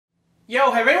Yo,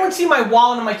 have anyone seen my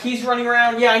wallet and my keys running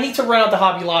around? Yeah, I need to run out to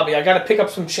Hobby Lobby. I gotta pick up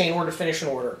some chain order to finish an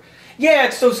order. Yeah,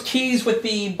 it's those keys with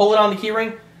the bullet on the key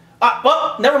ring.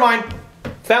 Well, never mind.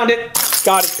 Found it.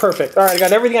 Got it. Perfect. Alright, I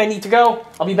got everything I need to go.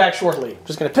 I'll be back shortly.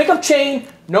 Just gonna pick up chain.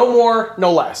 No more,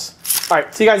 no less.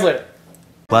 Alright, see you guys later.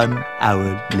 1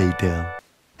 hour later.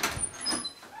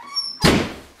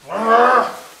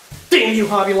 Damn you,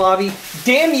 Hobby Lobby.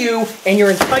 Damn you and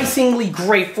your enticingly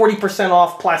great 40%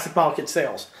 off plastic model kit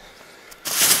sales.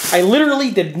 I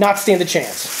literally did not stand a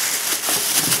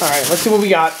chance. Alright, let's see what we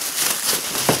got.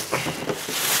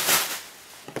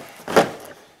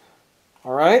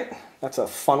 Alright, that's a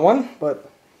fun one, but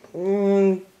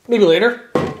maybe later.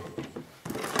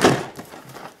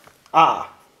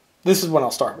 This is what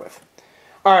I'll start with.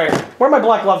 Alright, where are my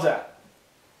black gloves at?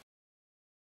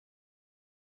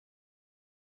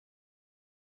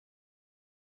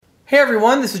 Hey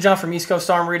everyone, this is John from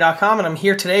EastCoastArmory.com, and I'm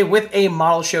here today with a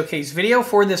model showcase video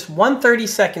for this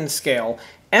 1/32 scale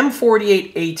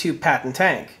M48A2 Patton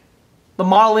tank. The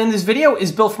model in this video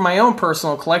is built for my own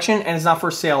personal collection and is not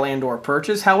for sale and or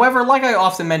purchase. However, like I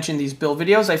often mention in these build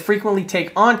videos, I frequently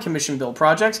take on commission build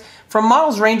projects from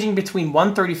models ranging between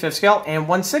 1/35 scale and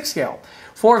 1/6 scale.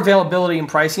 For availability and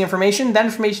pricing information, that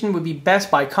information would be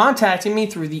best by contacting me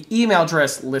through the email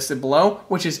address listed below,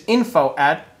 which is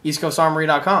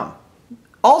info@EastCoastArmory.com.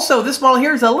 Also, this model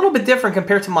here is a little bit different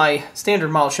compared to my standard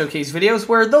model showcase videos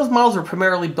where those models are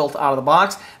primarily built out of the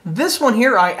box. This one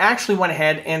here, I actually went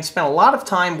ahead and spent a lot of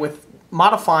time with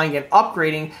modifying and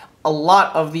upgrading a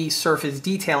lot of the surface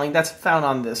detailing that's found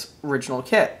on this original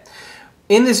kit.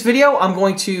 In this video, I'm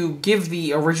going to give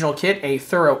the original kit a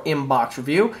thorough in-box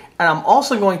review, and I'm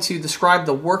also going to describe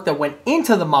the work that went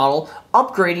into the model,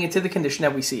 upgrading it to the condition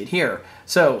that we see it here.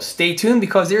 So stay tuned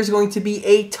because there's going to be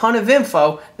a ton of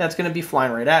info that's going to be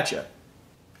flying right at you.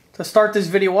 To start this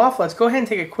video off, let's go ahead and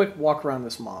take a quick walk around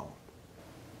this model.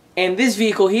 And this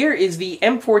vehicle here is the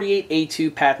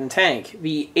M48A2 Patton tank.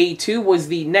 The A2 was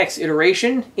the next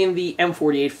iteration in the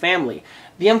M48 family.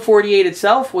 The M48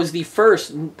 itself was the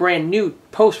first brand new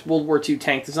post-World War II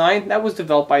tank design that was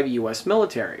developed by the US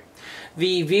military.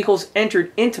 The vehicles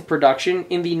entered into production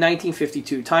in the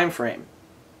 1952 timeframe.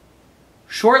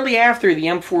 Shortly after the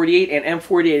M48 and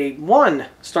M48A1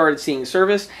 started seeing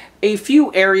service, a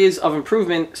few areas of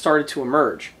improvement started to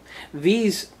emerge.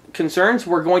 These concerns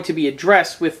were going to be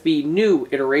addressed with the new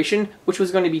iteration, which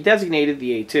was going to be designated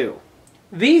the A2.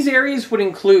 These areas would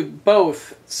include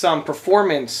both some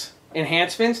performance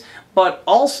enhancements, but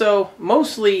also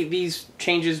mostly these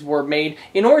changes were made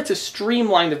in order to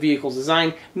streamline the vehicle's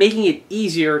design, making it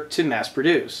easier to mass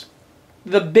produce.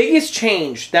 The biggest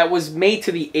change that was made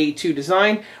to the A2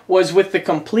 design was with the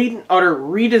complete and utter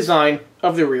redesign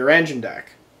of the rear engine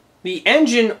deck. The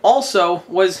engine also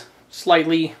was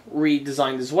slightly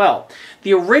redesigned as well.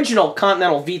 The original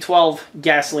Continental V12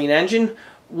 gasoline engine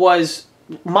was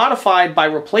modified by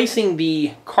replacing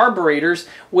the carburetors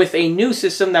with a new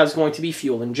system that was going to be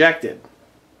fuel injected.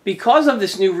 Because of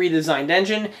this new redesigned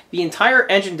engine, the entire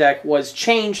engine deck was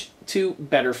changed to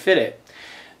better fit it.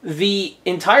 The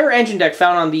entire engine deck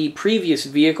found on the previous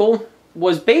vehicle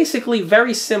was basically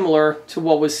very similar to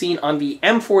what was seen on the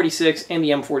M46 and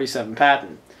the M47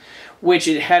 Patton, which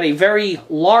it had a very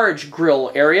large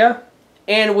grille area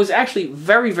and was actually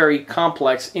very, very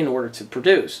complex in order to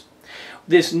produce.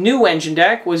 This new engine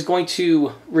deck was going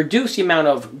to reduce the amount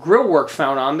of grille work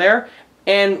found on there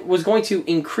and was going to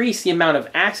increase the amount of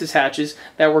axis hatches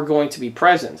that were going to be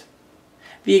present.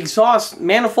 The exhaust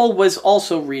manifold was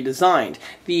also redesigned.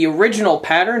 The original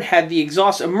pattern had the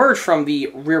exhaust emerge from the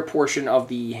rear portion of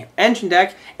the engine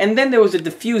deck, and then there was a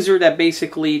diffuser that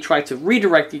basically tried to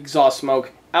redirect the exhaust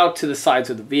smoke out to the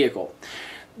sides of the vehicle.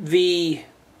 The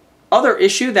other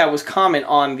issue that was common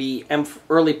on the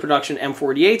early production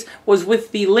M48s was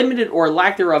with the limited or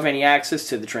lack thereof any access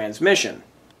to the transmission.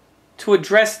 To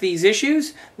address these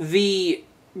issues, the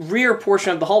rear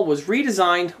portion of the hull was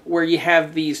redesigned where you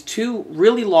have these two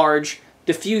really large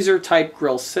diffuser type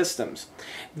grille systems.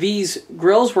 These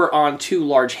grills were on two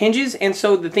large hinges, and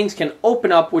so the things can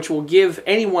open up, which will give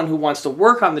anyone who wants to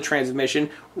work on the transmission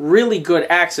really good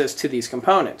access to these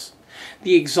components.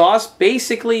 The exhaust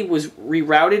basically was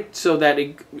rerouted so that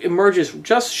it emerges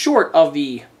just short of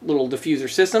the little diffuser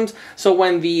systems, so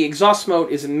when the exhaust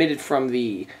smoke is emitted from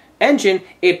the engine,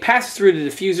 it passes through the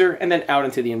diffuser and then out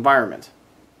into the environment.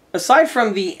 Aside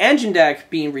from the engine deck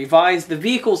being revised, the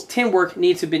vehicle's tin work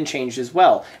needs to have been changed as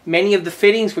well. Many of the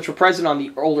fittings which were present on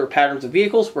the older patterns of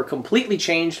vehicles were completely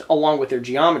changed along with their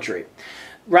geometry.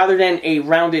 Rather than a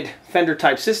rounded fender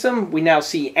type system, we now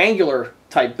see angular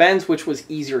type bends, which was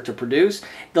easier to produce.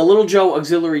 The Little Joe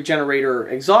auxiliary generator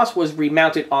exhaust was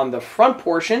remounted on the front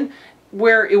portion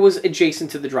where it was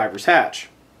adjacent to the driver's hatch.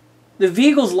 The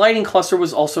vehicle's lighting cluster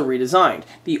was also redesigned.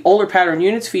 The older Patton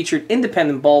units featured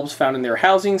independent bulbs found in their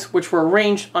housings, which were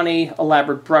arranged on an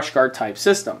elaborate brush guard type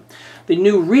system. The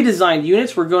new redesigned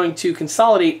units were going to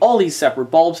consolidate all these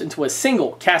separate bulbs into a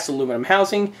single cast aluminum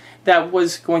housing that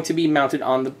was going to be mounted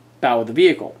on the bow of the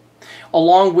vehicle.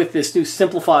 Along with this new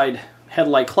simplified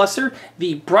headlight cluster,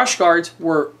 the brush guards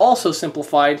were also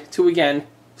simplified to again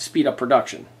speed up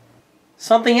production.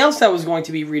 Something else that was going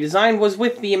to be redesigned was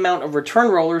with the amount of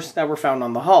return rollers that were found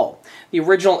on the hull. The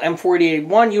original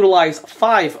M48A1 utilized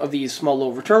 5 of these small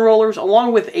little return rollers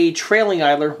along with a trailing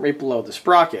idler right below the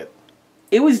sprocket.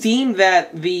 It was deemed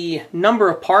that the number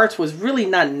of parts was really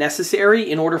not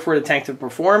necessary in order for the tank to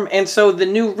perform, and so the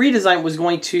new redesign was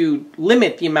going to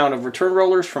limit the amount of return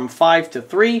rollers from 5 to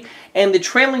 3, and the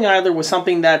trailing idler was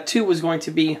something that too was going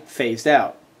to be phased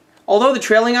out. Although the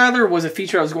trailing idler was a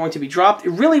feature that was going to be dropped, it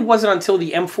really wasn't until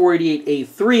the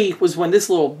M48A3 was when this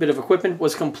little bit of equipment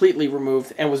was completely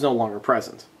removed and was no longer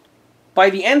present. By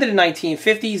the end of the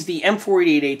 1950s, the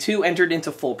M48A2 entered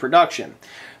into full production.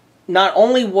 Not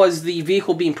only was the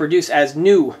vehicle being produced as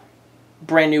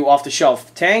brand new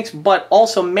off-the-shelf tanks, but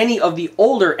also many of the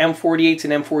older M48s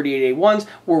and M48A1s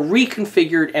were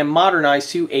reconfigured and modernized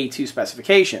to A2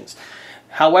 specifications.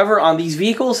 However, on these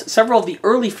vehicles, several of the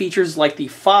early features like the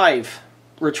 5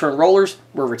 return rollers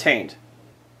were retained.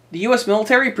 The U.S.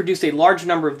 military produced a large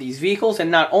number of these vehicles, and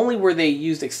not only were they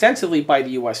used extensively by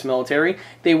the U.S. military,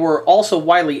 they were also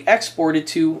widely exported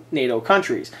to NATO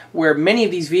countries, where many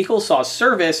of these vehicles saw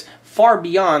service far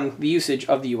beyond the usage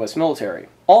of the U.S. military.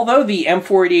 Although the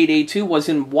M48A2 was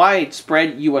in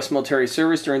widespread U.S. military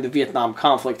service during the Vietnam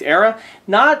conflict era,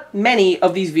 not many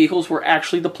of these vehicles were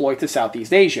actually deployed to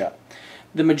Southeast Asia.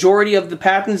 The majority of the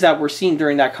Pattons that were seen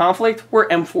during that conflict were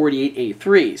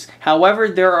M48A3s. However,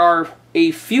 there are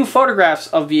a few photographs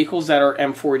of vehicles that are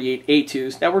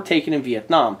M48A2s that were taken in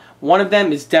Vietnam. One of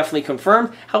them is definitely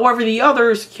confirmed. However, the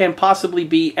others can possibly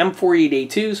be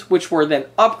M48A2s, which were then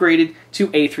upgraded to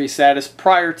A3 status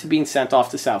prior to being sent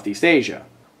off to Southeast Asia.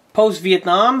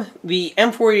 Post-Vietnam, the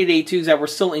M48A2s that were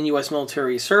still in U.S.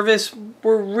 military service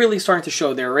were really starting to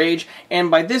show their age, and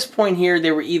by this point here,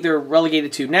 they were either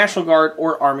relegated to National Guard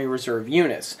or Army Reserve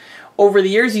units. Over the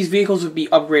years, these vehicles would be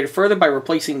upgraded further by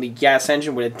replacing the gas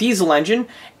engine with a diesel engine,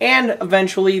 and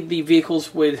eventually the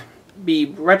vehicles would be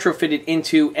retrofitted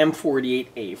into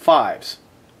M48A5s.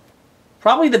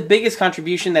 Probably the biggest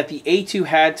contribution that the A2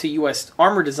 had to U.S.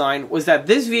 armor design was that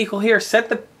this vehicle here set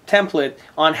the template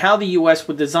on how the U.S.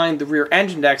 would design the rear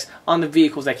engine decks on the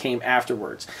vehicles that came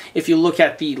afterwards. If you look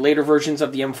at the later versions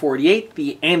of the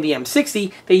M48 and the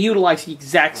M60, they utilize the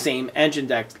exact same engine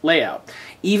deck layout.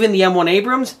 Even the M1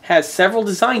 Abrams has several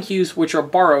design cues which are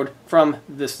borrowed from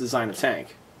this design of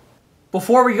tank.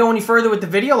 Before we go any further with the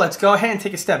video, let's go ahead and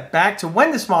take a step back to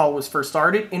when this model was first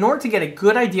started in order to get a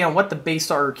good idea on what the base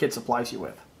starter kit supplies you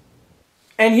with.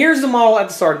 And here's the model at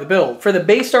the start of the build. For the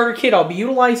base starter kit, I'll be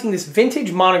utilizing this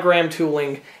vintage Monogram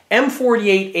tooling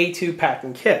M48A2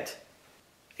 Patton kit.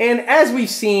 And as we've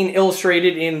seen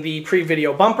illustrated in the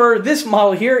pre-video bumper, this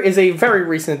model here is a very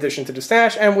recent addition to the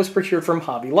stash and was procured from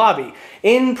Hobby Lobby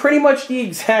in pretty much the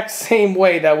exact same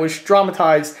way that was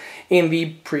dramatized in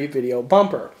the pre-video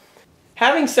bumper.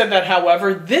 Having said that,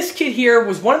 however, this kit here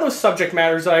was one of those subject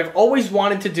matters that I've always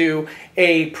wanted to do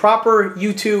a proper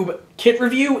YouTube kit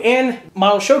review and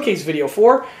model showcase video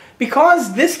for,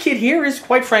 because this kit here is,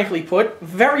 quite frankly put,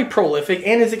 very prolific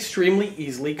and is extremely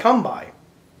easily come by.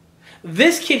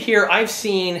 This kit here I've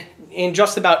seen in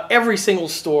just about every single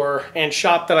store and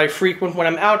shop that I frequent when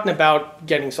I'm out and about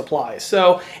getting supplies,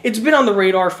 so it's been on the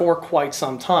radar for quite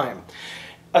some time.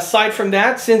 Aside from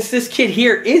that, since this kit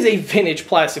here is a vintage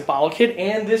plastic bottle kit,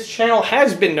 and this channel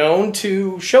has been known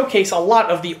to showcase a lot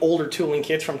of the older tooling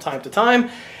kits from time to time,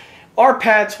 our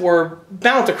paths were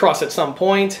bound to cross at some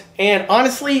point, and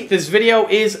honestly, this video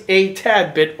is a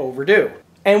tad bit overdue.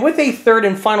 And with a third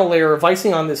and final layer of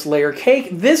icing on this layer cake,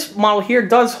 this model here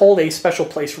does hold a special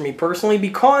place for me personally,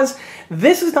 because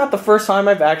this is not the first time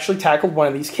I've actually tackled one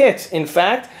of these kits. In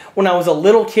fact, when I was a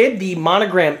little kid, the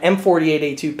Monogram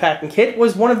M48A2 Patton kit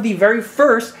was one of the very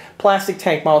first plastic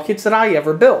tank model kits that I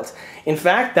ever built. In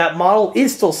fact, that model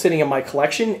is still sitting in my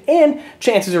collection, and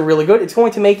chances are really good it's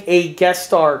going to make a guest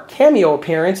star cameo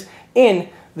appearance in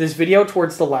this video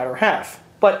towards the latter half.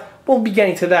 But we'll be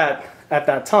getting to that at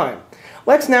that time.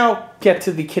 Let's now get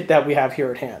to the kit that we have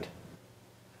here at hand.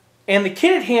 And the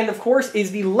kit at hand, of course,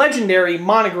 is the legendary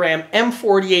Monogram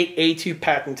M48A2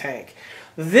 Patton tank.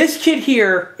 This kit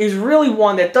here is really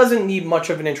one that doesn't need much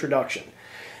of an introduction.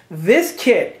 This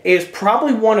kit is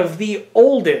probably one of the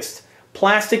oldest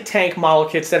plastic tank model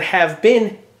kits that have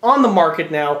been on the market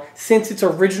now since its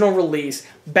original release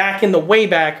back in the way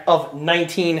back of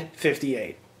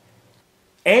 1958.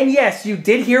 And yes, you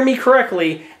did hear me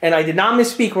correctly, and I did not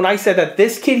misspeak when I said that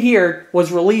this kit here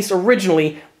was released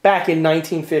originally back in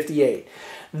 1958.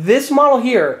 This model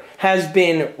here has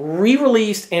been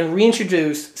re-released and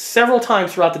reintroduced several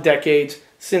times throughout the decades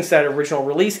since that original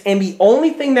release, and the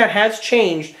only thing that has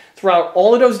changed throughout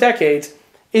all of those decades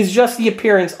is just the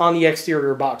appearance on the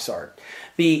exterior box art.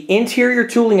 The interior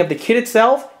tooling of the kit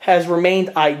itself has remained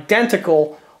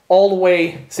identical all the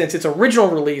way since its original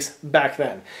release back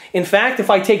then. In fact, if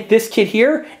I take this kit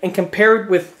here and compare it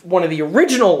with one of the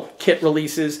original kit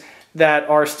releases that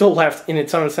are still left in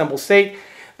its unassembled state,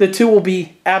 the two will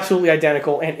be absolutely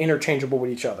identical and interchangeable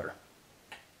with each other.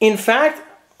 In fact,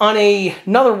 on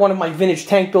another one of my vintage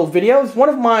tank build videos, one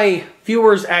of my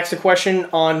viewers asked a question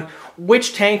on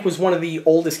which tank was one of the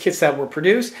oldest kits that were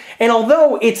produced. And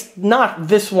although it's not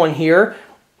this one here,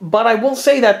 but I will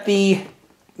say that the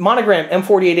Monogram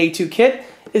M48A2 kit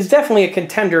is definitely a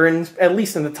contender, at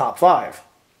least in the top 5.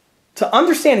 To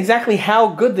understand exactly how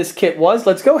good this kit was,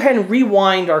 let's go ahead and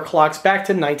rewind our clocks back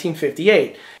to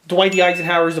 1958. Dwight D.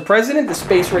 Eisenhower is the president, the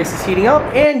space race is heating up,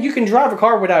 and you can drive a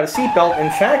car without a seatbelt. In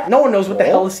fact, no one knows what the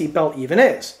hell a seatbelt even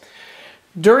is.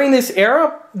 During this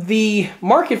era, the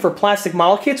market for plastic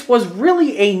model kits was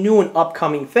really a new and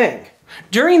upcoming thing.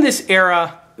 During this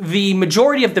era, the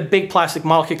majority of the big plastic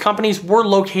model kit companies were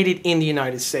located in the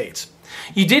United States.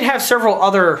 You did have several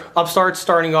other upstarts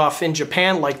starting off in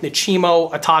Japan like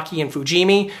Nichimo, Ataki, and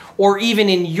Fujimi, or even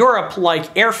in Europe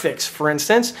like Airfix, for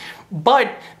instance,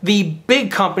 but the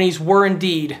big companies were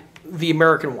indeed the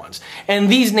American ones. And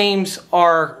these names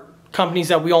are companies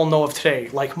that we all know of today,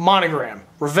 like Monogram,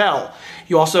 Revell.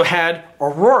 You also had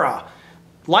Aurora,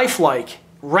 Lifelike,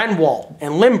 Renwald,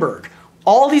 and Limburg.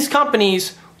 All these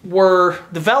companies were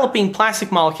developing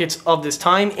plastic model kits of this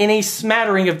time in a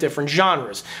smattering of different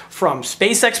genres, from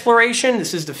space exploration,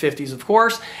 this is the 50s of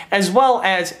course, as well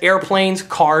as airplanes,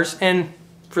 cars, and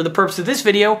for the purpose of this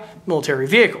video, military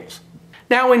vehicles.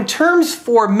 Now in terms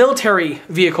for military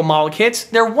vehicle model kits,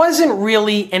 there wasn't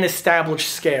really an established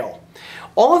scale.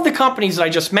 All of the companies that I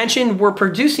just mentioned were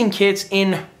producing kits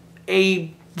in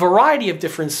a variety of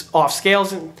different off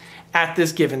scales at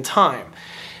this given time.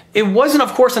 It wasn't,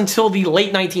 of course, until the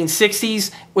late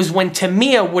 1960s was when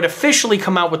Tamiya would officially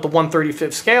come out with the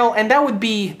 1/35th scale, and that would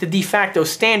be the de facto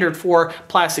standard for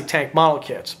plastic tank model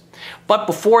kits. But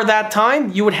before that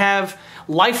time, you would have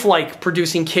Lifelike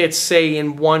producing kits, say,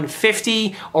 in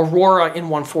 150, Aurora in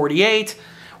 148,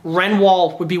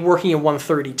 Renwald would be working in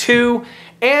 132,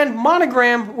 and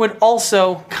Monogram would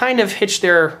also kind of hitch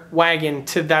their wagon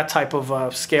to that type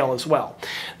of scale as well.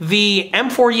 The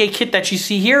M48 kit that you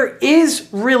see here is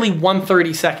really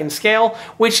 1/32nd scale,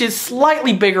 which is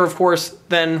slightly bigger, of course,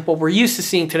 than what we're used to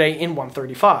seeing today in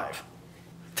 135.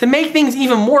 To make things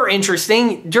even more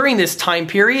interesting, during this time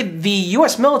period, the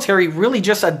US military really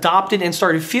just adopted and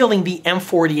started fielding the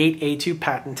M48A2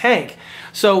 Patton tank.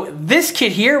 So this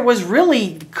kit here was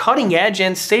really cutting edge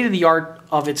and state-of-the-art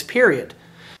of its period.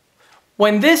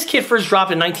 When this kit first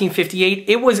dropped in 1958,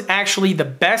 it was actually the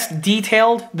best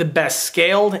detailed, the best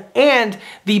scaled, and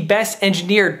the best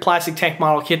engineered plastic tank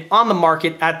model kit on the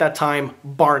market at that time,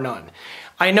 bar none.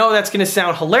 I know that's going to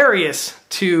sound hilarious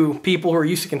to people who are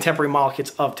used to contemporary model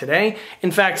kits of today. In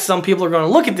fact, some people are going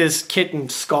to look at this kit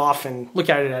and scoff and look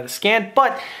at it at askance,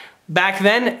 but back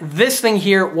then, this thing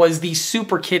here was the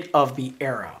super kit of the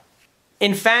era.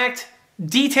 In fact,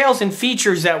 details and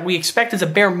features that we expect as a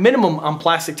bare minimum on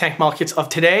plastic tank model kits of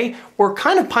today were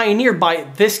kind of pioneered by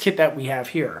this kit that we have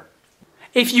here.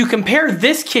 If you compare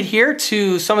this kit here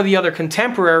to some of the other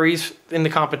contemporaries in the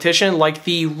competition, like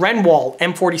the Renwald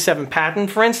M47 Patton,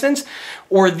 for instance,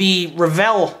 or the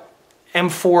Revell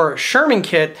M4 Sherman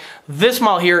kit, this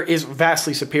model here is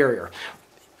vastly superior.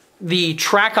 The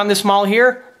track on this model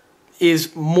here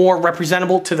is more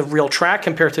representable to the real track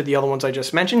compared to the other ones I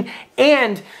just mentioned.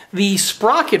 And the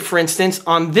sprocket, for instance,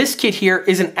 on this kit here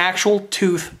is an actual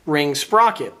tooth ring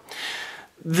sprocket.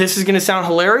 This is going to sound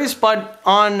hilarious, but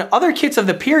on other kits of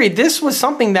the period, this was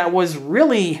something that was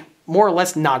really more or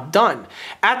less not done.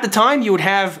 At the time, you would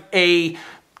have a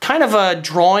kind of a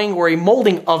drawing or a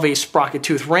molding of a sprocket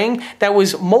tooth ring that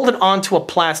was molded onto a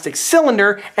plastic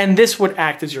cylinder, and this would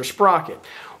act as your sprocket.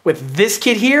 With this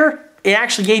kit here, it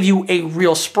actually gave you a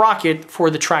real sprocket for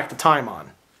the track to time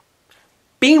on.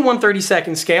 Being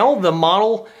 1/32nd scale, the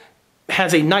model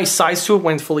has a nice size to it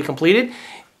when it's fully completed.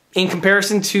 In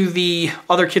comparison to the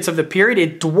other kits of the period,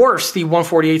 it dwarfs the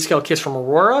 148 scale kits from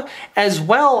Aurora, as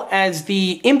well as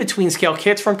the in-between scale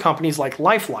kits from companies like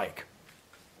Lifelike.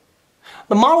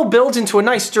 The model builds into a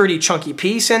nice sturdy chunky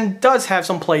piece and does have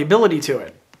some playability to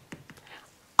it.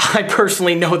 I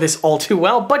personally know this all too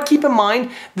well, but keep in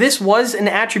mind, this was an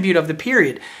attribute of the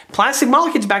period. Plastic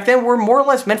model kits back then were more or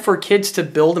less meant for kids to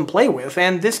build and play with,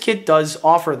 and this kit does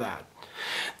offer that.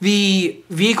 The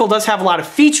vehicle does have a lot of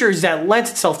features that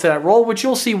lends itself to that role, which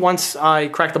you'll see once I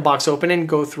crack the box open and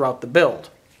go throughout the build.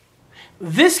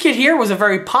 This kit here was a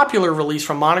very popular release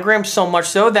from Monogram, so much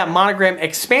so that Monogram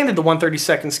expanded the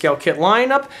 1/32nd scale kit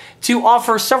lineup to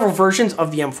offer several versions of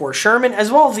the M4 Sherman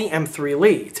as well as the M3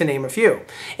 Lee, to name a few.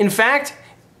 In fact,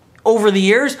 over the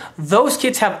years, those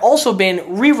kits have also been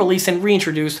re-released and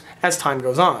reintroduced as time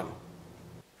goes on.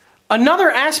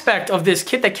 Another aspect of this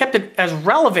kit that kept it as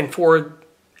relevant for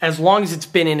as long as it's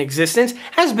been in existence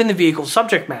has been the vehicle's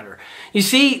subject matter. You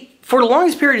see, for the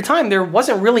longest period of time, there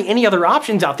wasn't really any other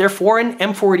options out there for an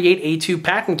M48A2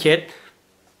 Patton kit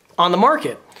on the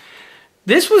market.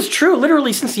 This was true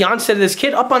literally since the onset of this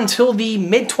kit up until the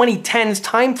mid-2010s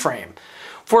time frame.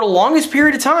 For the longest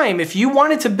period of time, if you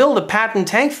wanted to build a Patton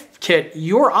tank kit,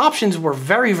 your options were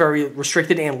very, very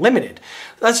restricted and limited.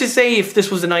 Let's just say if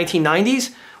this was the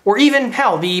 1990s, or even,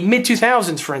 hell, the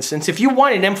mid-2000s, for instance, if you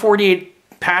wanted an M48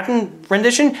 Patton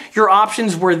rendition, your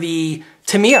options were the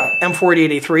Tamiya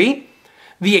M48A3,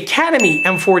 the Academy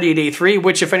M48A3,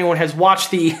 which if anyone has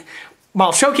watched the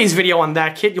model showcase video on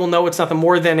that kit, you'll know it's nothing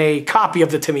more than a copy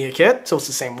of the Tamiya kit, so it's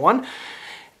the same one,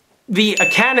 the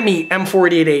Academy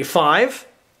M48A5,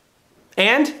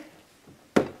 and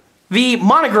the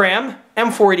Monogram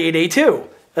M48A2.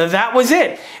 That was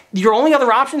it. Your only other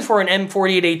options for an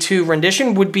M48A2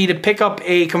 rendition would be to pick up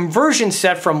a conversion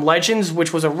set from Legends,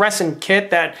 which was a resin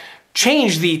kit that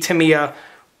changed the Tamiya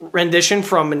rendition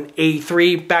from an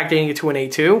A3 backdating it to an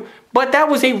A2, but that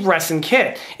was a resin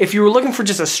kit. If you were looking for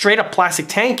just a straight up plastic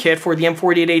tank kit for the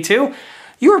M48A2,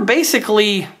 you were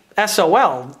basically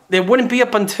SOL. It wouldn't be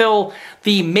up until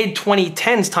the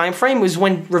mid-2010s time frame was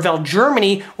when Revell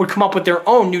Germany would come up with their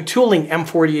own new tooling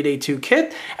M48A2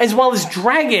 kit, as well as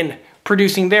Dragon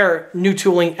producing their new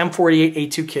tooling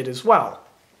M48A2 kit as well.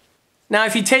 Now,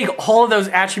 if you take all of those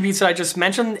attributes that I just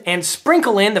mentioned and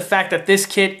sprinkle in the fact that this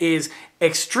kit is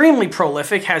extremely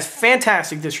prolific, has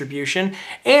fantastic distribution,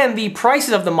 and the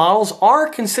prices of the models are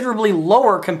considerably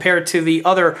lower compared to the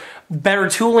other better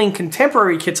tooling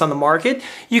contemporary kits on the market,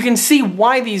 you can see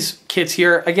why these kits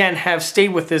here, again, have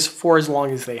stayed with this for as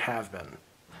long as they have been.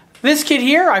 This kit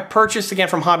here I purchased again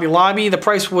from Hobby Lobby. The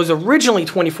price was originally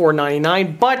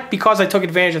 $24.99, but because I took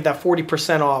advantage of that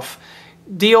 40% off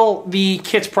deal, the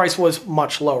kit's price was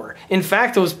much lower. In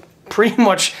fact, it was pretty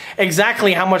much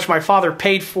exactly how much my father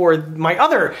paid for my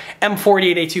other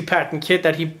M48A2 Patton kit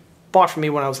that he bought for me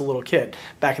when I was a little kid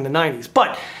back in the 90s.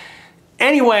 But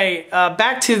anyway,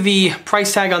 back to the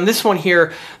price tag on this one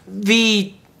here.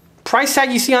 The price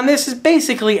tag you see on this is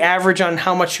basically average on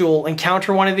how much you'll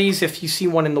encounter one of these if you see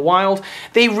one in the wild.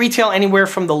 They retail anywhere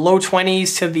from the low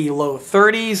 20s to the low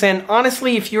 30s, and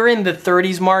honestly, if you're in the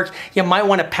 30s mark, you might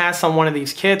want to pass on one of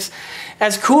these kits.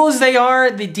 As cool as they are,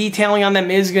 the detailing on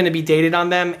them is going to be dated on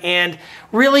them, and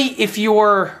really, if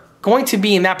you're going to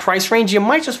be in that price range, you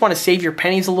might just want to save your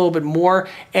pennies a little bit more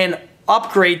and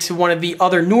upgrade to one of the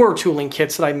other newer tooling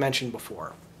kits that I mentioned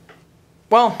before.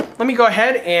 Well, let me go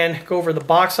ahead and go over the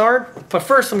box art, but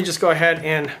first let me just go ahead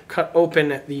and cut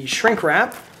open the shrink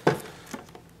wrap.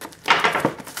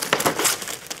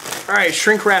 Alright,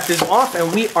 shrink wrap is off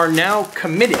and we are now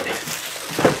committed.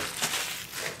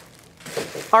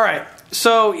 Alright,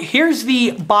 so here's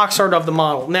the box art of the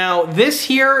model. Now, this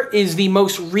here is the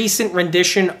most recent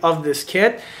rendition of this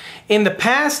kit. In the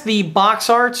past, the box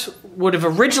arts would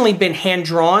have originally been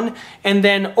hand-drawn, and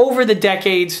then over the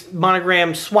decades,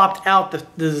 Monogram swapped out the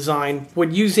design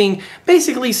with using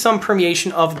basically some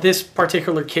permeation of this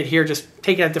particular kit here, just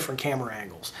taken at different camera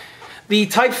angles. The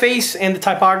typeface and the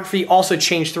typography also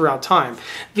changed throughout time.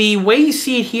 The way you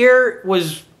see it here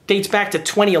dates back to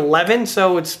 2011,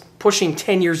 so it's pushing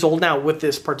 10 years old now with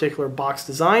this particular box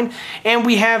design. And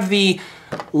we have the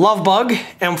Lovebug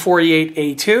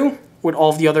M48A2 with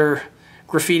all of the other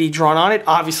graffiti drawn on it.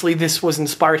 Obviously, this was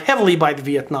inspired heavily by the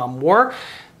Vietnam War,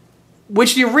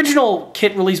 which the original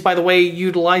kit release, by the way,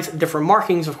 utilized different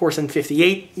markings. Of course, in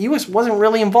 '58, US wasn't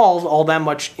really involved all that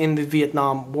much in the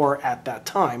Vietnam War at that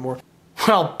time.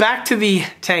 Well, back to the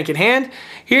tank at hand.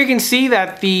 Here you can see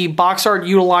that the box art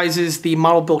utilizes the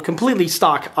model built completely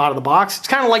stock out of the box. It's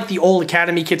kind of like the old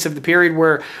Academy kits of the period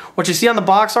where what you see on the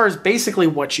box art is basically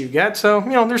what you get. So, you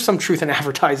know, there's some truth in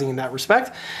advertising in that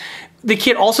respect. The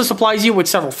kit also supplies you with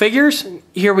several figures.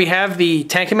 Here we have the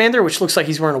tank commander, which looks like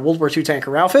he's wearing a World War II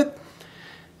tanker outfit.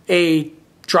 A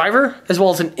driver, as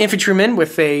well as an infantryman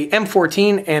with a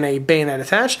M14 and a bayonet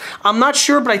attached. I'm not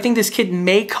sure, but I think this kit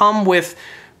may come with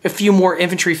a few more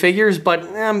infantry figures, but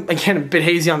again, a bit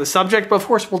hazy on the subject, but of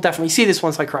course we'll definitely see this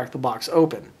once I crack the box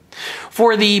open.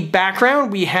 For the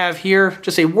background, we have here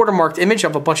just a watermarked image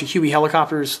of a bunch of Huey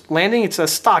helicopters landing. It's a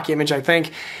stock image, I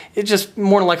think. It's just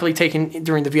more than likely taken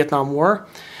during the Vietnam War.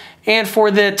 And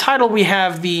for the title, we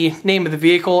have the name of the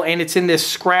vehicle, and it's in this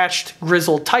scratched,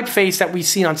 grizzled typeface that we've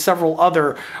seen on several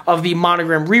other of the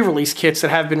Monogram re-release kits that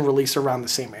have been released around the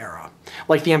same era,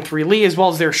 like the M3 Lee, as well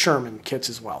as their Sherman kits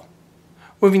as well.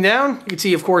 Moving down, you can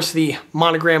see, of course, the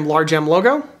Monogram Large M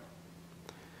logo.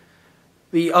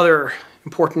 The other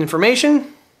important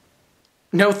information.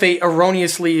 Note they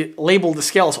erroneously labeled the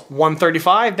scale as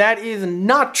 135. That is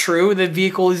not true. The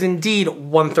vehicle is indeed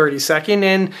 132nd.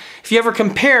 And if you ever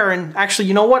compare, and actually,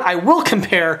 you know what? I will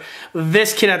compare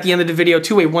this kit at the end of the video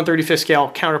to a 135th scale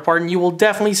counterpart, and you will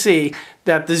definitely see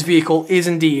that this vehicle is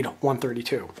indeed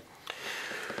 132.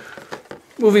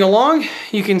 Moving along,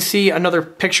 you can see another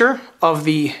picture of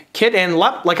the kit, and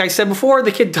like I said before,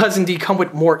 the kit does indeed come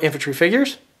with more infantry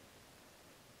figures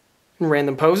in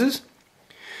random poses.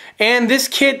 And this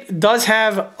kit does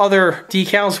have other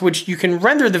decals which you can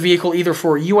render the vehicle either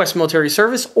for U.S. military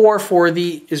service or for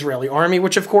the Israeli army,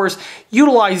 which of course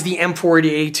utilized the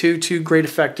M48A2 to great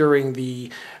effect during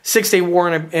the Six-Day War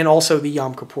and also the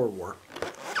Yom Kippur War.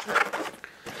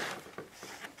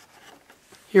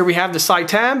 Here we have the side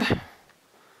tab.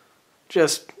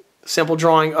 Just a simple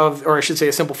drawing of, or I should say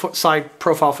a simple side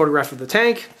profile photograph of the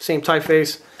tank, same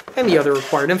typeface, and the other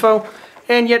required info.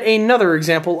 And yet another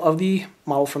example of the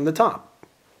model from the top.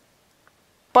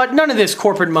 But none of this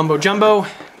corporate mumbo-jumbo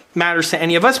matters to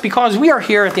any of us because we are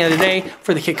here at the end of the day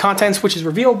for the kit contents, which is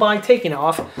revealed by taking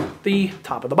off the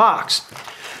top of the box.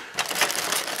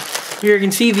 Here you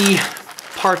can see the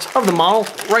parts of the model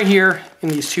right here in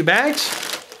these two bags.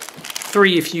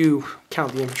 3 if you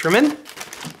count the infantryman.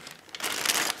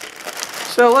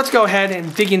 So let's go ahead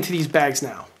and dig into these bags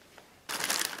now.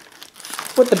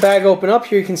 With the bag open up,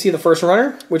 here you can see the first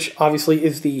runner, which obviously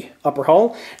is the upper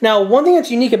hull. Now, one thing that's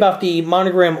unique about the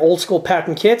Monogram old school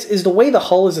Patton kits is the way the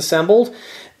hull is assembled.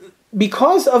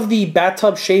 Because of the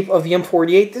bathtub shape of the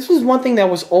M48, this was one thing that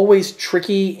was always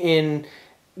tricky in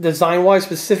design-wise,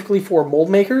 specifically for mold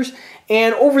makers.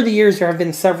 And over the years, there have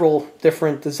been several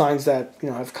different designs that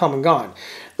have come and gone.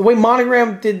 The way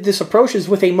Monogram did this approach is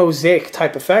with a mosaic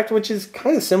type effect, which is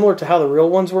kind of similar to how the real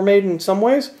ones were made in some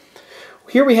ways.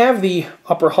 Here we have the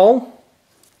upper hull.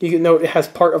 You can note it has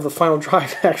part of the final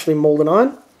drive actually molded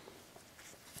on.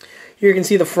 Here you can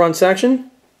see the front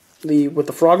section with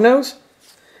the frog nose,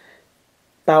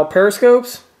 bow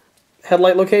periscopes,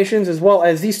 headlight locations, as well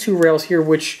as these two rails here,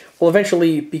 which will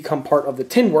eventually become part of the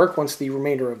tin work once the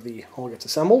remainder of the hull gets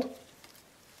assembled.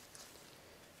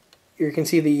 Here you can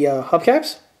see the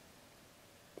hubcaps.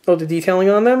 Note the detailing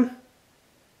on them.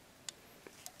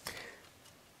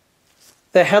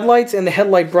 The headlights and the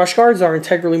headlight brush guards are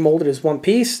integrally molded as one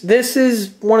piece. This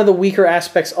is one of the weaker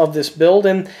aspects of this build,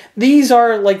 and these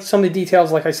are like some of the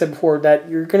details, like I said before, that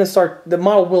you're going to start, the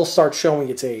model will start showing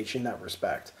its age in that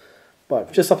respect.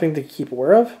 But just something to keep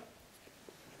aware of.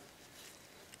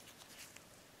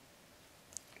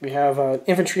 We have an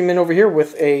infantryman over here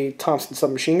with a Thompson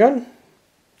submachine gun.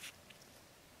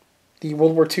 The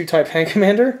World War II type hand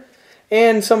commander.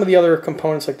 And some of the other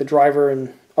components like the driver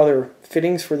and other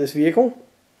fittings for this vehicle.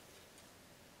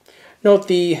 Note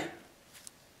the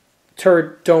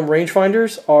turret dome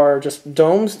rangefinders are just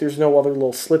domes. There's no other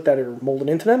little slit that are molded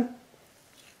into them.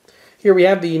 Here we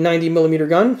have the 90mm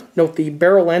gun. Note the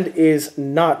barrel end is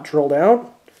not drilled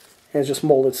out. It's just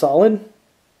molded solid.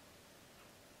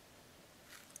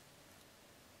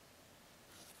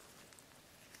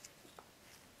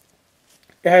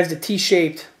 It has the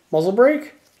T-shaped muzzle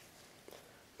brake,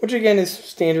 which again is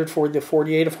standard for the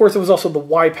 48. Of course, it was also the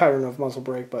Y pattern of muzzle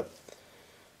brake, but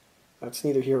that's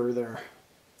neither here or there.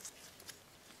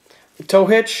 The tow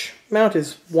hitch mount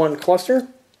is one cluster,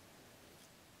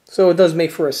 so it does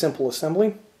make for a simple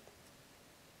assembly.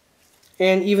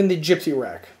 And even the gypsy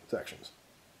rack sections.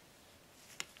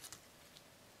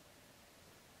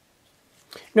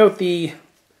 Note the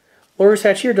lower's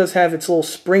hatch here does have its little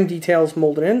spring details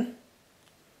molded in,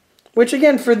 which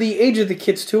again, for the age of the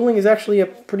kit's tooling, is actually a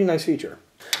pretty nice feature.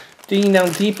 Digging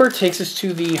down deeper takes us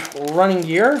to the running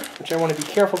gear, which I want to be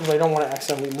careful because I don't want to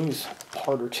accidentally lose a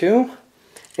part or two.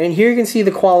 And here you can see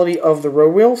the quality of the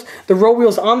road wheels. The road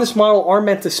wheels on this model are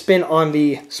meant to spin on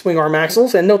the swing arm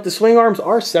axles, and note the swing arms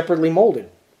are separately molded.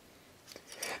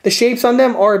 The shapes on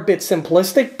them are a bit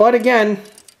simplistic, but again,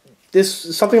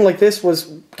 something like this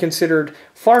was considered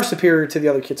far superior to the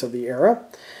other kits of the era.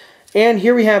 And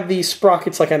here we have the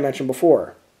sprockets like I mentioned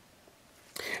before.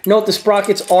 Note the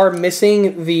sprockets are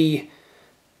missing the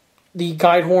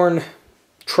guide horn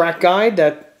track guide.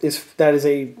 That is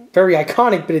a very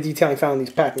iconic bit of detailing found in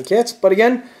these Patton kits. But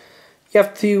again, you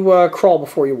have to crawl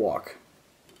before you walk.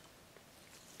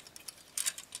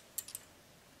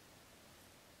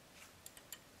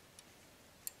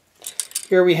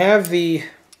 Here we have the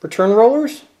return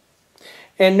rollers.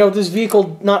 And note this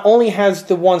vehicle not only has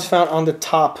the ones found on the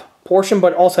top portion,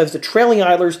 but also has the trailing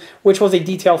idlers, which was a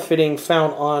detail fitting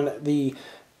found on the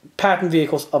Patton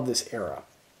vehicles of this era.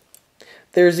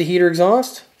 There's the heater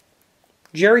exhaust,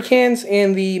 jerry cans,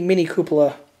 and the mini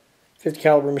cupola 50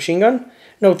 caliber machine gun.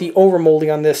 Note the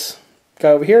overmolding on this guy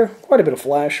over here, quite a bit of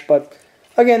flash, but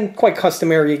again, quite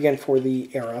customary again for the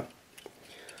era.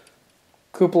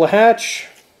 Cupola hatch,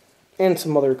 and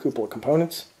some other cupola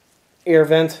components. Air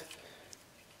vent,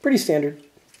 pretty standard.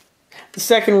 The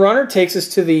second runner takes us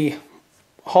to the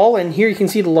hull, and here you can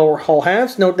see the lower hull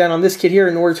halves. Note that on this kit here,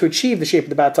 in order to achieve the shape of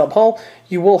the bathtub hull,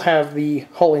 you will have the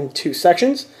hull in two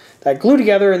sections that glue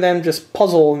together and then just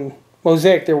puzzle and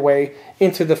mosaic their way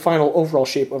into the final overall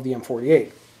shape of the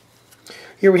M48.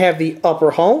 Here we have the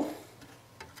upper hull.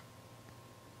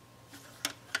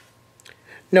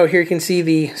 Note here you can see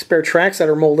the spare tracks that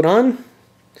are molded on.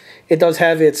 It does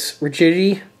have its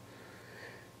rigidity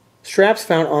straps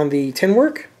found on the tin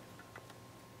work.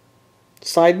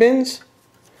 Side bins.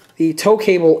 The tow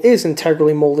cable is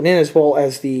integrally molded in, as well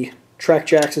as the track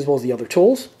jacks, as well as the other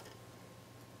tools.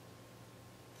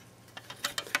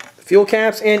 The fuel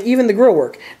caps, and even the grill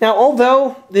work. Now,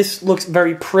 although this looks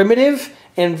very primitive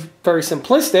and very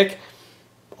simplistic,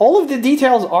 all of the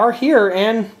details are here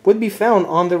and would be found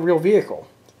on the real vehicle.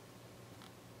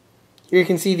 Here you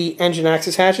can see the engine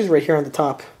access hatches right here on the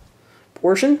top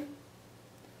portion.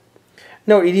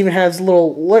 Note, it even has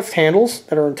little lift handles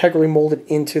that are integrally molded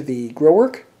into the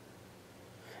grillwork.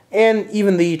 And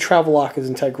even the travel lock is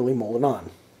integrally molded on.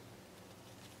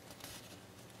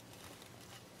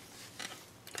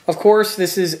 Of course,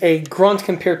 this is a grunt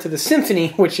compared to the Symphony,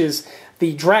 which is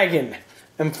the Dragon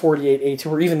M48A2,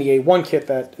 or even the A1 kit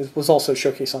that was also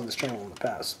showcased on this channel in the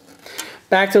past.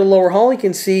 Back to the lower hull, you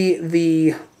can see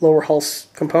the lower hull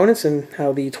components and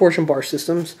how the torsion bar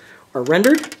systems are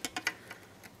rendered.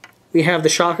 We have the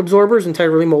shock absorbers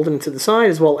integrally molded into the side,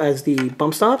 as well as the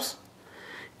bump stops.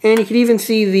 And you can even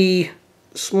see the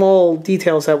small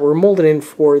details that were molded in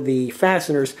for the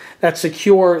fasteners that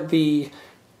secure the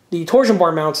torsion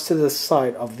bar mounts to the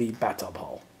side of the bathtub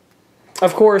hull.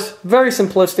 Of course, very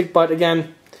simplistic, but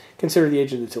again, consider the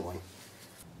age of the tooling.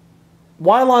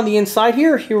 While on the inside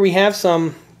here we have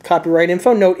some copyright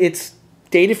info. Note it's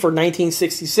dated for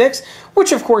 1966,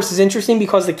 which of course is interesting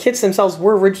because the kits themselves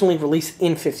were originally released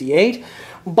in 58,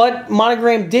 but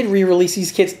Monogram did re-release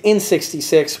these kits in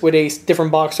 66 with a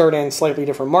different box art and slightly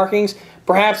different markings.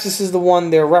 Perhaps this is the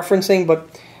one they're referencing,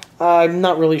 but I'm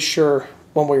not really sure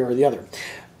one way or the other.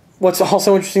 What's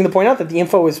also interesting to point out that the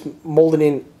info is molded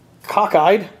in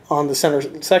cockeyed on the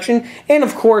center section, and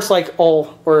of course, like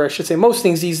all, or I should say most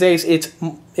things these days,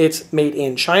 it's made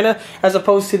in China, as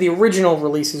opposed to the original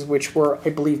releases, which were,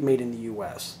 I believe, made in the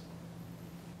US.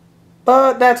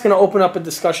 But that's going to open up a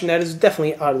discussion that is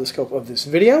definitely out of the scope of this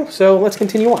video, so let's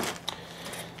continue on.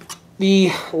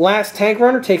 The last tank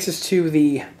runner takes us to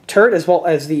the turret, as well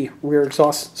as the rear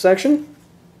exhaust section.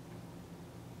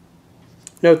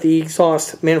 Note the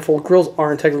exhaust manifold grills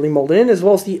are integrally molded in, as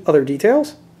well as the other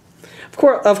details.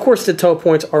 Of course, the toe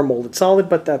points are molded solid,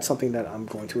 but that's something that I'm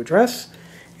going to address.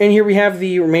 And here we have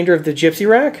the remainder of the gypsy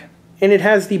rack, and it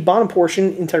has the bottom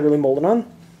portion integrally molded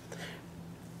on.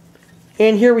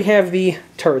 And here we have the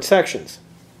turret sections.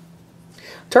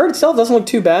 Turret itself doesn't look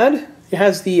too bad. It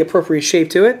has the appropriate shape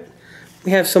to it.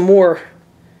 We have some more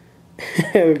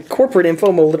corporate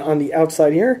info molded on the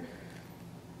outside here.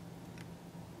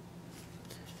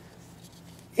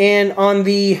 And on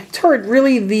the turret,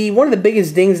 really, one of the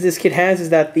biggest dings this kit has is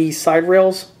that the side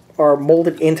rails are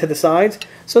molded into the sides.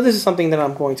 So this is something that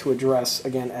I'm going to address,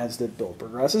 again, as the build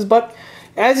progresses. But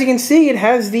as you can see, it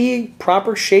has the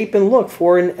proper shape and look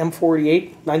for an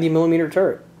M48 90mm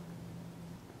turret.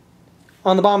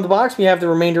 On the bottom of the box, we have the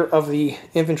remainder of the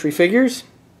infantry figures.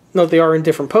 Note they are in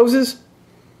different poses.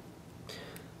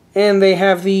 And they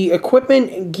have the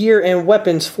equipment, gear, and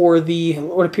weapons for the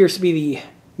what appears to be the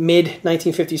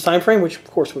mid-1950s time frame, which of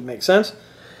course would make sense.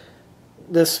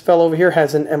 This fellow over here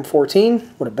has an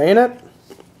M14 with a bayonet.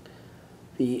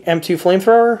 The M2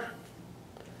 flamethrower.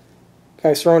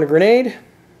 Guy's throwing a grenade.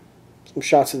 Some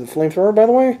shots of the flamethrower, by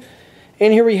the way.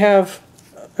 And here we have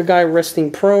a guy resting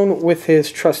prone with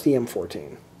his trusty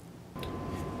M14.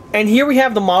 And here we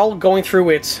have the model going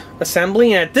through its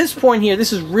assembly, and at this point here,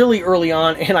 this is really early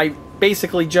on, and I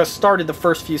basically just started the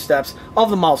first few steps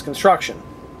of the model's construction.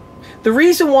 The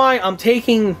reason why I'm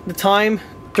taking the time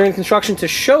during construction to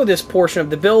show this portion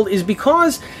of the build is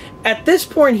because at this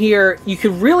point here, you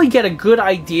could really get a good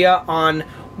idea on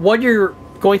what you're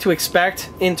going to expect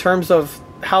in terms of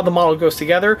how the model goes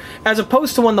together, as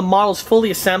opposed to when the model's fully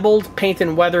assembled, painted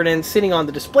and weathered, and sitting on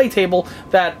the display table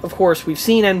that, of course, we've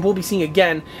seen and will be seeing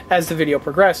again as the video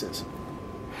progresses.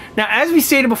 Now, as we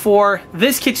stated before,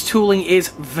 this kit's tooling is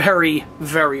very,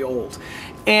 very old.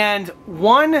 And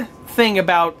one thing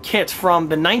about kits from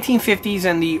the 1950s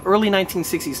and the early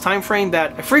 1960s time frame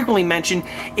that I frequently mention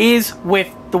is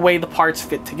with the way the parts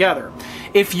fit together.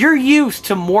 If you're used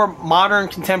to more modern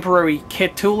contemporary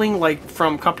kit tooling, like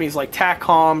from companies like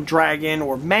Takom, Dragon,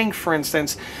 or Meng, for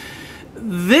instance,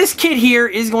 this kit here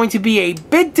is going to be a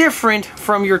bit different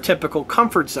from your typical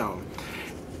comfort zone.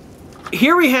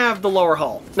 Here we have the lower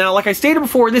hull. Now, like I stated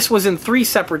before, this was in 3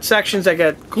 separate sections that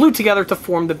got glued together to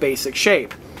form the basic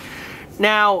shape.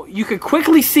 Now, you could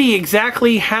quickly see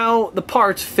exactly how the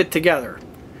parts fit together,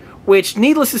 which,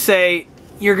 needless to say,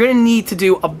 you're going to need to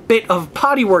do a bit of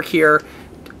body work here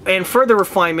and further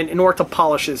refinement in order to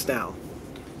polish this down.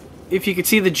 If you could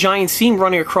see the giant seam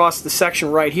running across the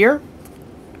section right here,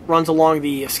 runs along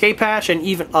the escape hatch and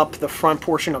even up the front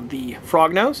portion of the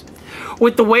frog nose.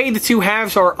 With the way the two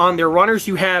halves are on their runners,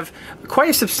 you have quite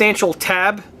a substantial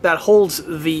tab that holds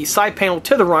the side panel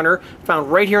to the runner,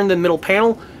 found right here in the middle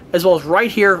panel, as well as right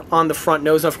here on the front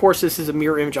nose. And of course, this is a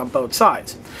mirror image on both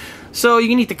sides. So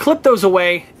you need to clip those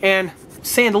away and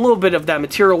sand a little bit of that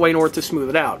material away in order to smooth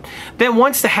it out. Then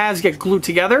once the halves get glued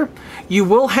together, you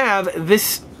will have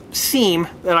this seam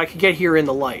that I could get here in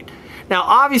the light. Now,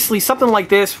 obviously, something like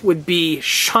this would be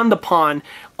shunned upon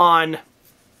on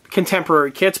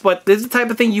contemporary kits, but this is the type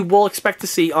of thing you will expect to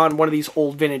see on one of these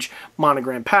old vintage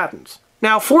Monogram Pattons.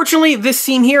 Now, fortunately, this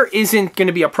seam here isn't going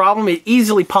to be a problem. It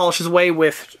easily polishes away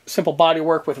with simple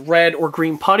bodywork with red or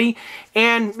green putty,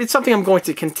 and it's something I'm going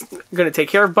to take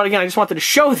care of. But again, I just wanted to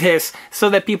show this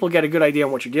so that people get a good idea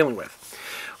on what you're dealing with.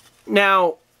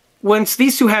 Now, once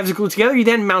these two halves are glued together, you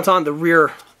then mount on the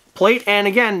rear plate, and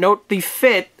again, note the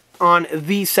fit on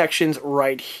these sections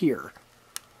right here.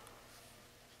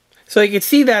 So you can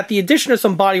see that the addition of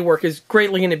some bodywork is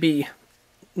greatly going to be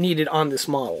needed on this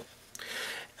model.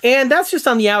 And that's just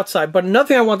on the outside, but another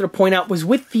thing I wanted to point out was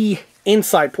with the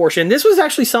inside portion. This was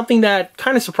actually something that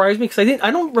kind of surprised me because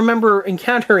I don't remember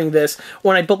encountering this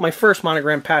when I built my first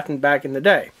Monogram Patton back in the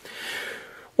day.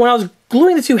 When I was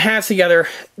gluing the two halves together,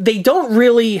 they don't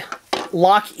really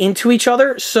lock into each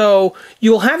other, so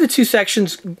you'll have the two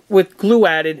sections with glue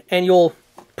added and you'll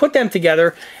put them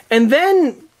together, and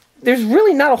then there's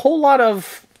really not a whole lot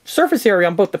of surface area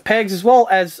on both the pegs as well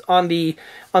as on the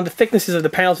thicknesses of the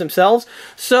panels themselves,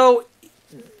 so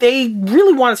they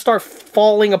really want to start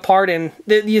falling apart, and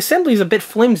the assembly is a bit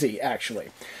flimsy actually.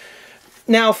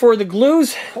 Now, for the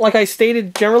glues, like I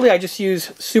stated, generally I just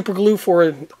use super glue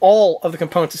for all of the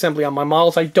components assembly on my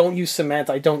models. I don't use cement,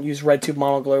 I don't use red tube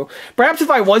monoglue. Perhaps if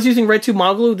I was using red tube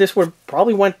monoglue, this would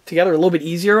probably went together a little bit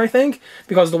easier, I think,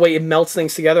 because of the way it melts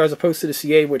things together as opposed to the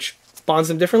CA, which bonds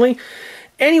them differently.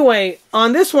 Anyway,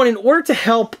 on this one, in order to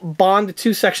help bond the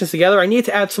two sections together, I need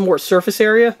to add some more surface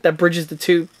area that bridges the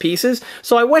two pieces.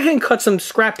 So I went ahead and cut some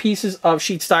scrap pieces of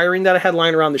sheet styrene that I had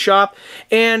lying around the shop,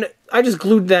 and I just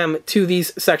glued them to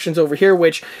these sections over here,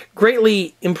 which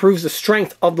greatly improves the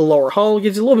strength of the lower hull,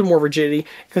 gives it a little bit more rigidity,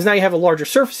 because now you have a larger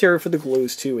surface area for the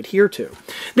glues to adhere to.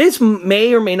 This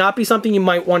may or may not be something you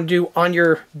might want to do on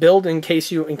your build in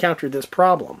case you encounter this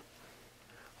problem.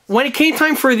 When it came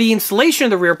time for the installation of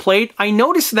the rear plate, I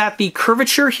noticed that the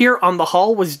curvature here on the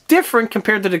hull was different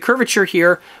compared to the curvature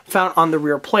here found on the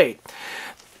rear plate.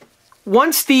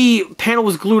 Once the panel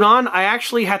was glued on, I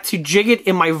actually had to jig it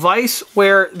in my vise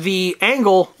where the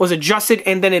angle was adjusted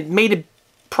and then it made it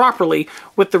properly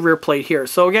with the rear plate here.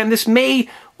 So again, this may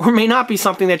or may not be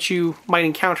something that you might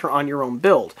encounter on your own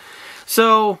build.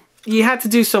 So you had to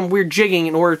do some weird jigging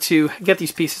in order to get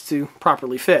these pieces to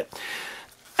properly fit.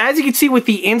 As you can see with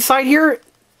the inside here,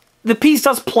 the piece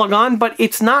does plug on, but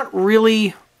it's not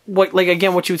really what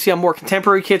you would see on more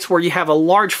contemporary kits where you have a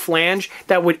large flange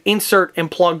that would insert and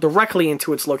plug directly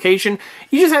into its location.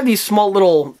 You just have these small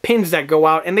little pins that go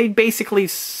out and they basically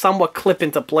somewhat clip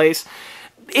into place.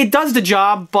 It does the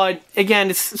job, but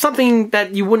again, it's something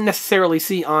that you wouldn't necessarily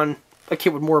see on a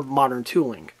kit with more modern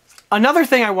tooling. Another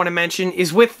thing I want to mention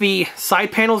is with the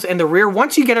side panels and the rear,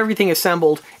 once you get everything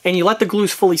assembled and you let the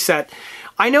glues fully set,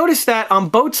 I noticed that on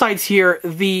both sides here,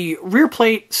 the rear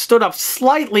plate stood up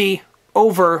slightly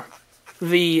over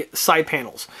the side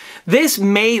panels. This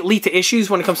may lead to issues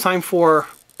when it comes time for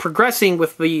progressing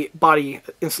with the body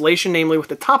installation, namely with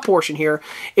the top portion here.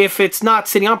 If it's not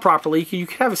sitting on properly, you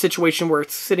could have a situation where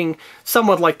it's sitting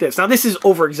somewhat like this. Now this is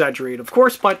over-exaggerated, of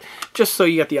course, but just so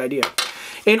you get the idea.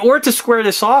 In order to square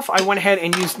this off, I went ahead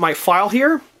and used my file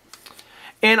here,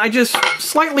 and I just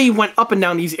slightly went up and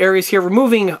down these areas here,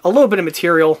 removing a little bit of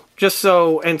material, just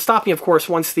so, and stopping, of course,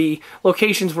 once the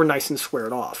locations were nice and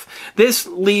squared off. This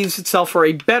leaves itself for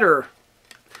a better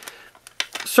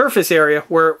surface area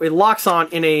where it locks on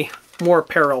in a more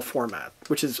parallel format,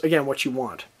 which is, again, what you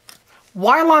want.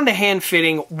 While on the hand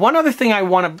fitting, one other thing I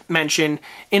want to mention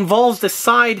involves the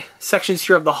side sections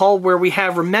here of the hull where we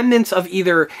have remnants of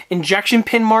either injection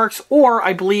pin marks, or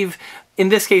I believe in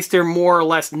this case they're more or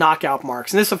less knockout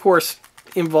marks. And this, of course,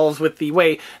 involves with the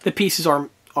way the pieces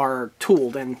are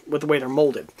tooled and with the way they're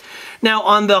molded. Now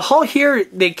on the hull here,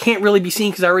 they can't really be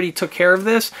seen because I already took care of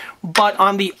this, but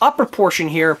on the upper portion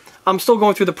here, I'm still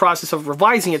going through the process of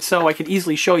revising it so I could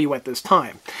easily show you at this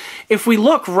time. If we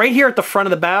look right here at the front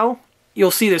of the bow, you'll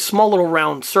see this small little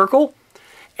round circle,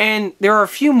 and there are a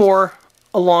few more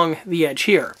along the edge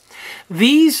here.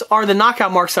 These are the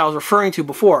knockout marks I was referring to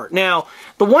before. Now,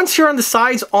 the ones here on the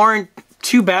sides aren't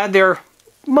too bad. They're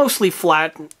mostly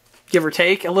flat, give or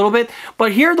take a little bit.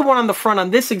 But here, the one on the front on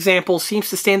this example seems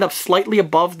to stand up slightly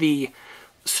above the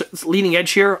leading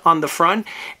edge here on the front.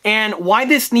 And why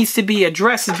this needs to be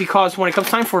addressed is because when it comes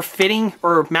time for fitting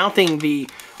or mounting the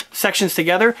sections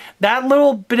together, that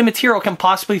little bit of material can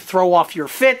possibly throw off your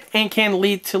fit and can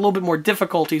lead to a little bit more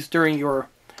difficulties during your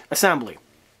assembly.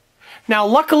 Now,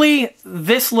 luckily,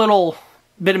 this little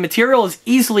bit of material is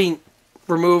easily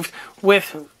removed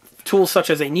with tools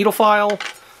such as a needle file,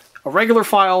 a regular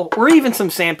file, or even some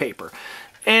sandpaper.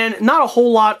 And not a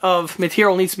whole lot of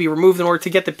material needs to be removed in order to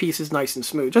get the pieces nice and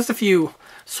smooth. Just a few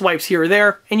swipes here or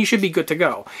there, and you should be good to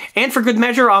go. And for good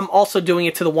measure, I'm also doing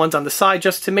it to the ones on the side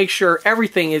just to make sure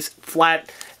everything is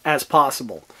flat as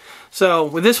possible. So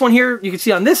with this one here, you can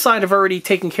see on this side I've already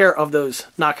taken care of those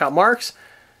knockout marks.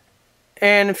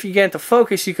 And if you get into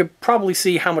focus, you could probably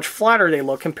see how much flatter they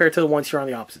look compared to the ones here on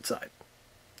the opposite side.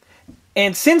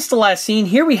 And since the last scene,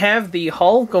 here we have the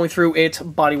hull going through its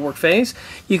bodywork phase.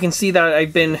 You can see that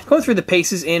I've been going through the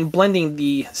paces and blending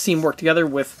the seam work together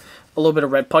with a little bit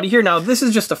of red putty here. Now, this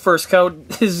is just a first coat.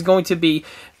 This is going to be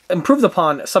improved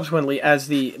upon subsequently as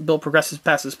the build progresses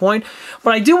past this point.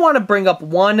 But I do want to bring up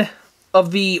one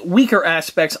of the weaker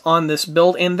aspects on this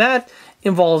build, and that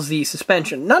involves the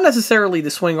suspension. Not necessarily the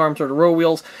swing arms or the row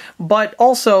wheels, but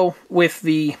also with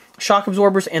the shock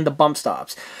absorbers and the bump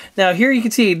stops. Now here you can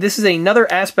see this is another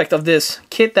aspect of this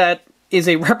kit that is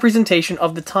a representation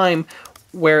of the time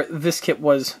where this kit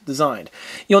was designed.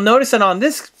 You'll notice that on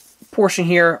this portion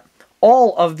here,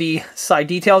 all of the side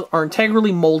details are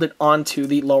integrally molded onto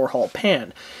the lower hull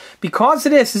pan. Because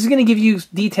of this is going to give you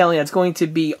detailing that's going to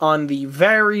be on the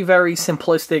very, very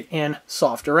simplistic and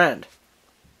softer end.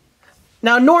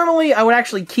 Now, normally, I would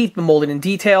actually keep the molded in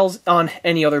details on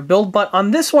any other build, but on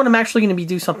this one, I'm actually going to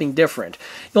do something different.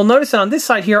 You'll notice that on this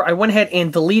side here, I went ahead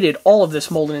and deleted all of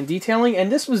this molded in detailing,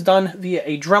 and this was done via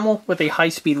a Dremel with a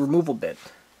high-speed removal bit.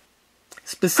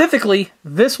 Specifically,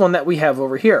 this one that we have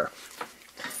over here.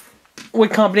 With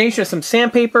a combination of some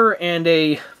sandpaper and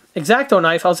a X-Acto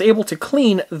knife, I was able to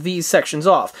clean these sections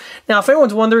off. Now, if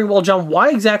anyone's wondering, well, John, why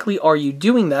exactly are you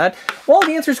doing that? Well,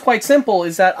 the answer is quite simple,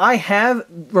 is that I have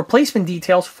replacement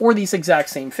details for these exact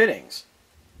same fittings.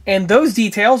 And those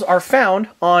details are found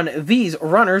on these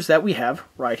runners that we have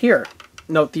right here.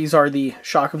 Note, these are the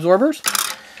shock absorbers.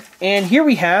 And here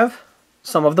we have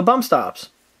some of the bump stops.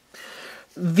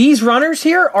 These runners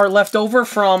here are left over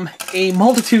from a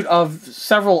multitude of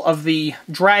several of the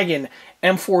Dragon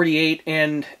M48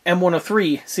 and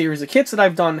M103 series of kits that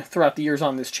I've done throughout the years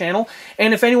on this channel.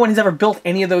 And if anyone has ever built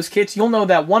any of those kits, you'll know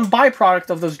that one byproduct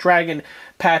of those Dragon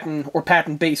Patton or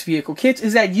Patton-based vehicle kits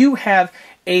is that you have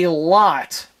a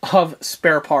lot of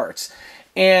spare parts.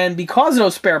 And because of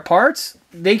those spare parts,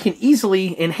 they can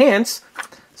easily enhance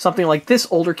something like this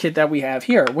older kit that we have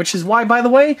here. Which is why, by the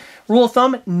way, rule of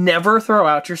thumb, never throw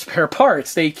out your spare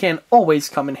parts. They can always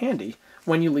come in handy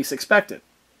when you least expect it.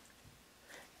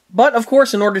 But, of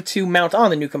course, in order to mount on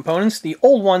the new components, the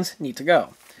old ones need to go.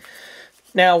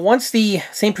 Now, once the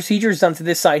same procedure is done to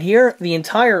this side here, the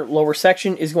entire lower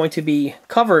section is going to be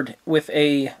covered with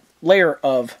a layer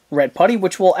of red putty,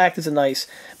 which will act as a nice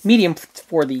medium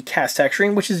for the cast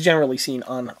texturing, which is generally seen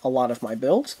on a lot of my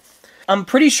builds. I'm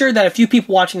pretty sure that a few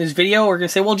people watching this video are going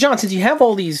to say, well, John, since you have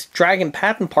all these Dragon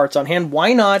Patton parts on hand,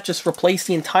 why not just replace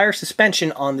the entire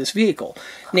suspension on this vehicle?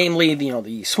 Namely,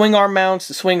 the swing arm mounts,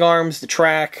 the swing arms, the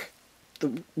track,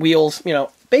 the wheels,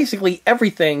 basically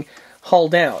everything hull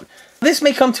down. This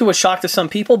may come to a shock to some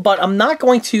people, but I'm not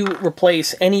going to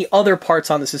replace any other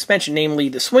parts on the suspension, namely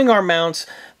the swing arm mounts,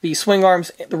 the swing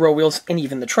arms, the row wheels, and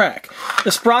even the track.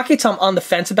 The sprockets I'm on the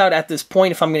fence about at this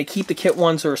point if I'm going to keep the kit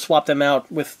ones or swap them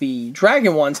out with the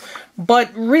Dragon ones, but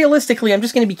realistically I'm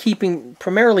just going to be keeping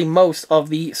primarily most of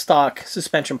the stock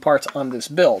suspension parts on this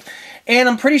build. And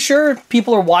I'm pretty sure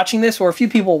people are watching this, or a few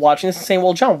people are watching this and saying,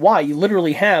 well, John, why? You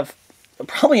literally have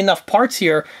probably enough parts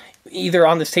here, either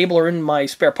on this table or in my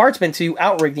spare parts bin, to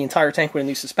outrig the entire tank with a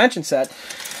new suspension set.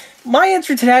 My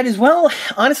answer to that is, well,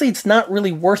 honestly, it's not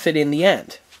really worth it in the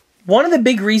end. One of the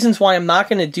big reasons why I'm not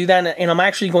going to do that, and I'm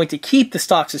actually going to keep the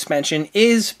stock suspension,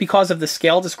 is because of the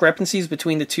scale discrepancies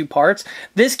between the two parts.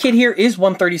 This kit here is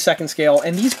 1/32 scale,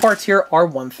 and these parts here are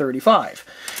 1/35.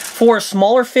 For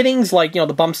smaller fittings, like, the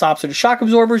bump stops or the shock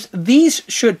absorbers, these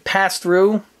should pass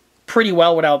through pretty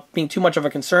well without being too much of a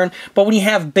concern. But when you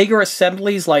have bigger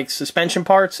assemblies like suspension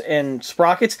parts and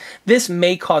sprockets, this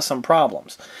may cause some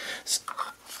problems.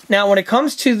 Now, when it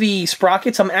comes to the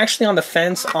sprockets, I'm actually on the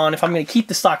fence on if I'm going to keep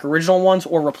the stock original ones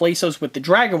or replace those with the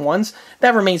Dragon ones.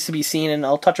 That remains to be seen, and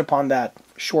I'll touch upon that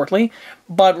shortly.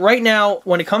 But right now,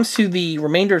 when it comes to the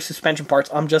remainder of suspension parts,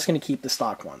 I'm just going to keep the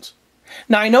stock ones.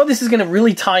 Now, I know this is going to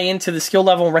really tie into the skill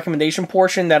level and recommendation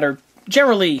portion that are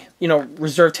generally,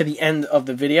 reserved to the end of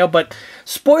the video, but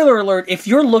spoiler alert, if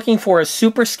you're looking for a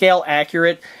super scale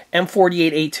accurate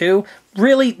M48A2,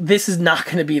 really, this is not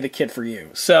going to be the kit for you.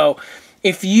 So,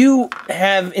 if you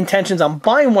have intentions on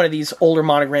buying one of these older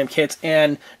Monogram kits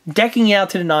and decking it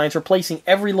out to the nines, replacing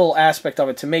every little aspect of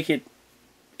it to make it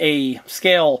a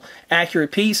scale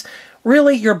accurate piece,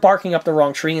 really, you're barking up the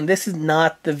wrong tree, and this is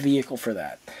not the vehicle for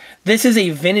that. This is a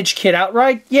vintage kit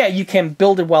outright. Yeah, you can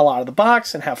build it well out of the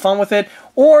box and have fun with it,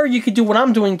 or you could do what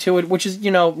I'm doing to it, which is,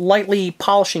 lightly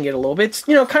polishing it a little bit. It's,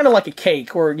 kind of like a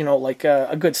cake or, like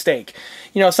a good steak.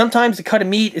 Sometimes the cut of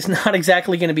meat is not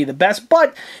exactly going to be the best,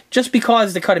 but just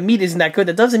because the cut of meat isn't that good,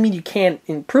 that doesn't mean you can't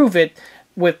improve it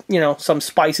with, some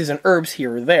spices and herbs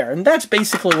here or there. And that's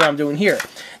basically what I'm doing here.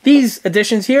 These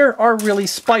additions here are really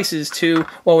spices to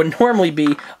what would normally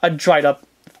be a dried up,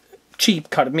 cheap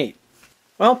cut of meat.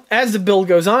 Well, as the build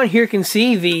goes on, here you can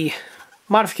see the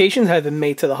modifications have been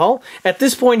made to the hull. At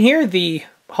this point here, the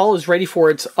hull is ready for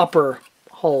its upper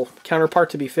hull counterpart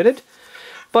to be fitted.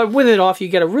 But with it off, you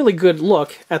get a really good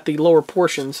look at the lower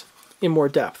portions in more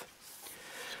depth.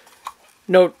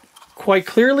 Note quite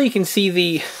clearly, you can see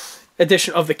the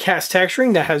addition of the cast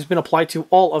texturing that has been applied to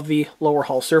all of the lower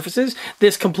hull surfaces.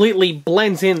 This completely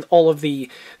blends in all of the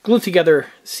glued together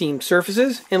seam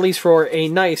surfaces, at least for a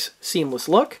nice seamless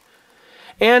look.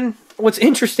 And what's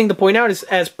interesting to point out is,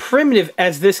 as primitive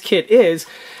as this kit is,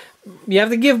 you have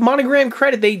to give Monogram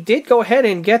credit. They did go ahead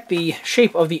and get the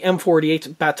shape of the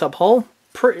M48 bathtub hull,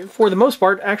 for the most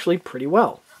part, actually pretty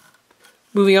well.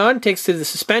 Moving on, takes to the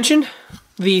suspension.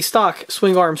 The stock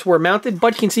swing arms were mounted,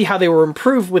 but you can see how they were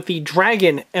improved with the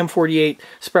Dragon M48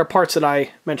 spare parts that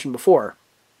I mentioned before.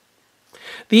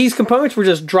 These components were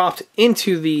just dropped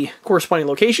into the corresponding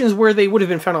locations where they would have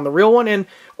been found on the real one,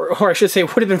 or I should say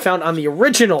would have been found on the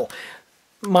original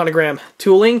Monogram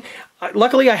tooling.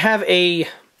 Luckily, I have a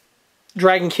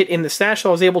Dragon kit in the stash, so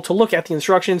I was able to look at the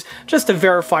instructions just to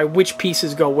verify which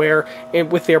pieces go where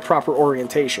and with their proper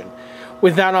orientation.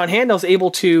 With that on hand, I was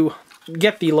able to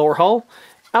get the lower hull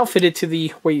outfitted to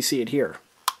the way you see it here.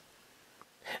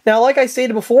 Now, like I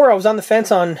stated before, I was on the fence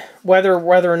on whether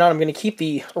or not I'm going to keep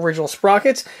the original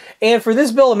sprockets. And for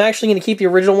this build, I'm actually going to keep the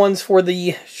original ones for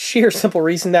the sheer simple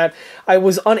reason that I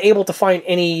was unable to find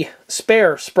any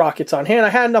spare sprockets on hand. I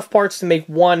had enough parts to make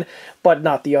one, but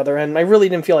not the other. And I really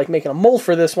didn't feel like making a mold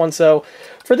for this one. So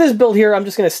for this build here, I'm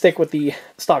just going to stick with the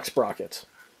stock sprockets.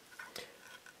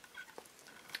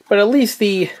 But at least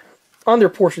the under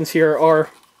portions here are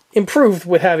improved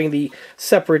with having the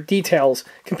separate details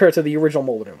compared to the original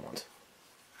molded-in ones.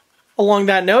 Along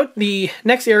that note, the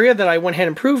next area that I went ahead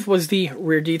and improved was the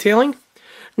rear detailing.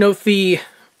 Note the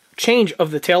change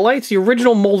of the taillights. The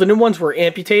original molded-in ones were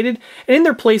amputated, and in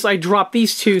their place I dropped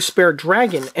these two spare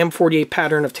Dragon M48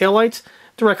 pattern of taillights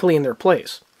directly in their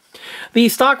place. The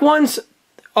stock ones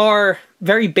are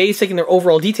very basic in their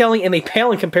overall detailing, and they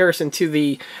pale in comparison to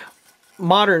the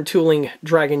modern tooling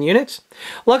Dragon units.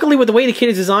 Luckily, with the way the kit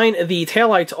is designed, the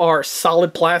taillights are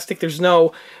solid plastic. There's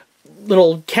no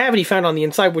little cavity found on the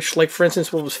inside, which, like, for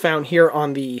instance, what was found here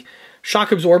on the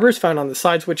shock absorbers found on the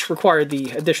sides, which required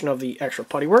the addition of the extra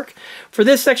putty work. For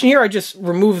this section here, I just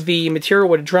removed the material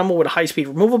with a Dremel with a high-speed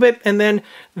removal bit, and then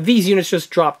these units just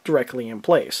drop directly in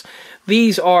place.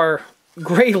 These are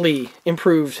greatly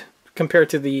improved compared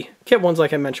to the kit ones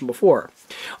like I mentioned before.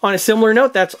 On a similar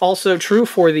note, that's also true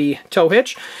for the tow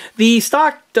hitch. The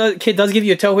stock kit does give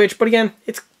you a tow hitch, but again,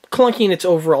 it's clunky in its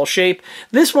overall shape.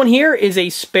 This one here is a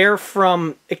spare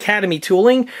from Academy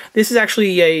Tooling. This is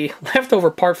actually a leftover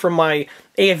part from my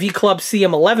AFV Club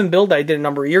CM11 build that I did a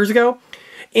number of years ago.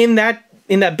 In that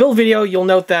build video, you'll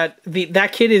note that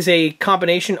that kit is a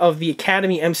combination of the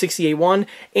Academy M60A1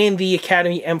 and the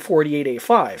Academy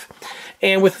M48A5.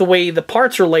 And with the way the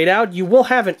parts are laid out, you will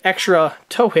have an extra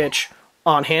tow hitch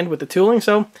on hand with the tooling.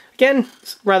 So again,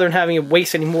 rather than having it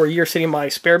waste any more years sitting in my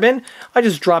spare bin, I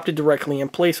just dropped it directly in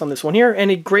place on this one here,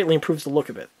 and it greatly improves the look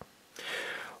of it.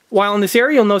 While in this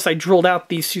area, you'll notice I drilled out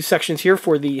these two sections here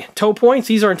for the toe points.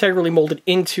 These are integrally molded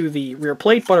into the rear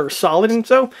plate, but are solid, and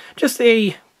so just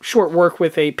a short work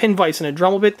with a pin vise and a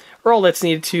Dremel bit are all that's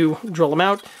needed to drill them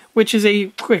out, which is a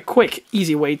quick,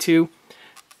 easy way to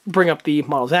bring up the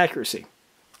model's accuracy.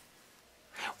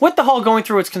 With the hull going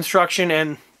through its construction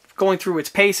and going through its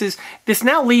paces, this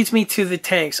now leads me to the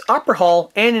tank's upper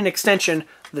hull and an extension,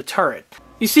 the turret.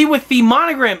 You see, with the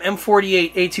Monogram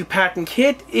M48A2 Patton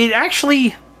kit, it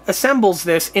actually assembles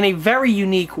this in a very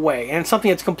unique way, and it's something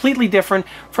that's completely different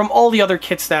from all the other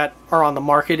kits that are on the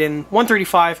market in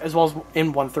 135 as well as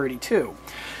in 132.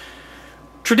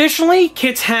 Traditionally,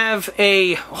 kits have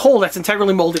a hole that's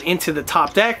integrally molded into the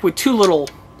top deck with two little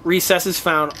recesses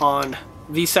found on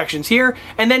these sections here,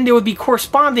 and then there would be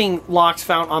corresponding locks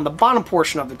found on the bottom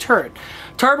portion of the turret.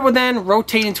 Turret would then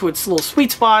rotate into its little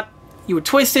sweet spot, you would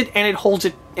twist it, and it holds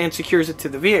it and secures it to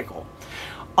the vehicle.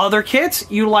 Other kits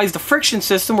utilize the friction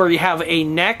system where you have a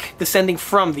neck descending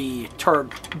from the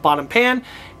turret bottom pan,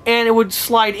 and it would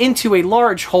slide into a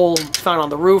large hole found on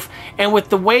the roof, and with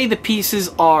the way the pieces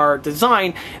are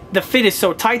designed, the fit is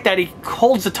so tight that it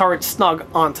holds the turret snug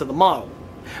onto the model.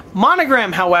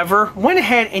 Monogram, however, went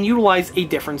ahead and utilized a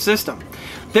different system.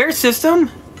 Their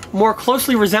system more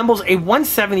closely resembles a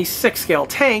 1/76 scale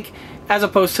tank as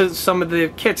opposed to some of the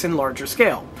kits in larger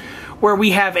scale, where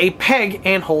we have a peg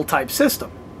and hole type system.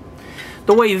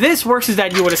 The way this works is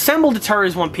that you would assemble the turret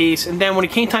as one piece, and then when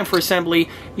it came time for assembly,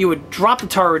 you would drop the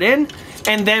turret in,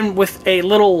 and then with a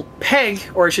little peg,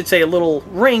 or I should say a little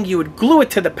ring, you would glue it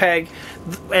to the peg,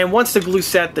 and once the glue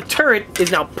set, the turret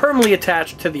is now permanently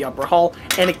attached to the upper hull,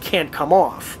 and it can't come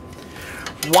off.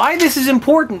 Why this is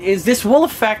important is this will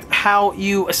affect how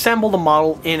you assemble the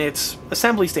model in its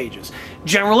assembly stages.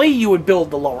 Generally, you would build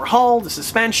the lower hull, the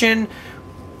suspension,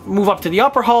 move up to the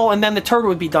upper hull, and then the turret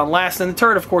would be done last, and the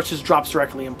turret of course just drops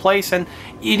directly in place, and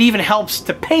it even helps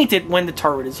to paint it when the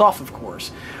turret is off, of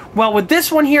course. Well, with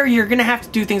this one here, you're going to have to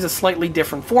do things a slightly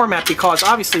different format, because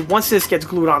obviously once this gets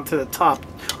glued onto the top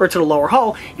or to the lower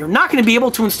hull, you're not going to be able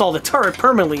to install the turret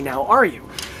permanently now, are you?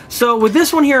 So with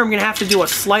this one here, I'm going to have to do a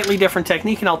slightly different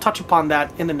technique, and I'll touch upon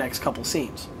that in the next couple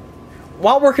scenes.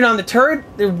 While working on the turret,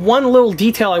 there's one little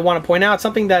detail I want to point out,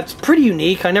 something that's pretty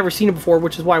unique. I've never seen it before,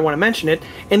 which is why I want to mention it,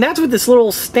 and that's with this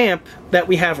little stamp that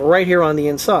we have right here on the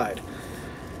inside.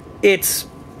 It's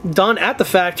done at the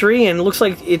factory, and it looks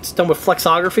like it's done with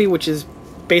flexography, which is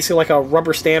basically like a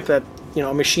rubber stamp that, you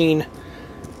know, a machine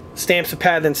stamps a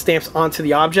pad, then stamps onto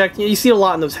the object. You see a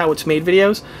lot in those How It's Made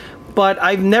videos, but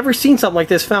I've never seen something like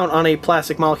this found on a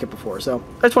plastic model kit before, so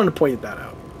I just wanted to point that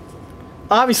out.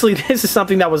 Obviously, this is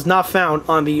something that was not found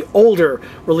on the older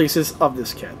releases of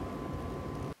this kit.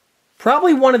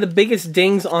 Probably one of the biggest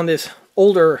dings on this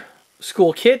older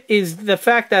school kit is the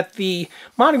fact that the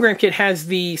Monogram kit has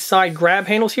the side grab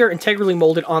handles here integrally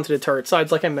molded onto the turret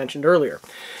sides, like I mentioned earlier.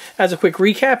 As a quick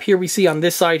recap, here we see on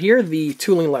this side here the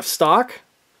tooling left stock.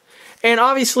 And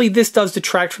obviously this does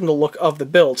detract from the look of the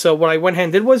build. So what I went ahead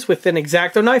and did was, with an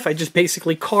X-Acto knife, I just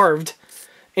basically carved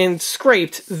and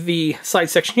scraped the side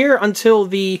section here until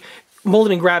the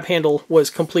molded and grab handle was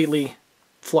completely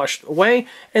flushed away,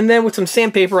 and then with some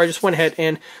sandpaper I just went ahead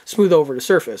and smoothed over the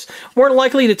surface. More than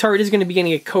likely the turret is going to be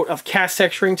getting a coat of cast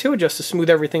texturing to it just to smooth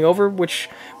everything over, which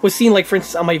was seen, like for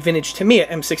instance, on my vintage Tamiya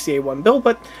M60A1 build,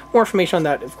 but more information on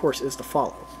that of course is to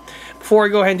follow. Before I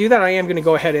go ahead and do that, I am going to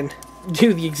go ahead and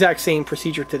do the exact same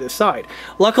procedure to this side.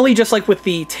 Luckily, just like with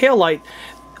the taillight,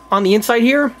 on the inside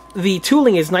here, the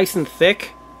tooling is nice and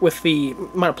thick with the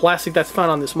amount of plastic that's found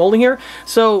on this molding here,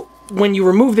 so when you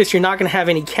remove this, you're not going to have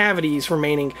any cavities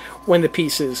remaining when the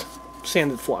piece is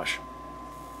sanded flush.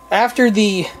 After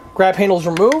the grab handle is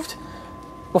removed,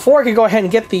 before I can go ahead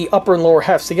and get the upper and lower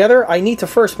hefts together, I need to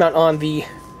first mount on the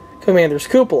commander's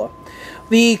cupola.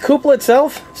 The cupola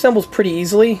itself assembles pretty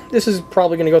easily. This is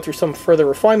probably going to go through some further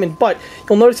refinement, but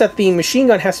you'll notice that the machine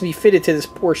gun has to be fitted to this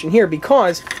portion here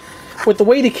because with the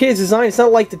way the kit is designed, it's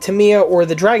not like the Tamiya or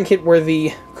the Dragon kit where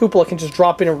the cupola can just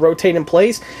drop in and rotate in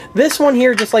place. This one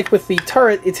here, just like with the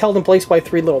turret, it's held in place by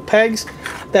 3 little pegs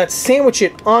that sandwich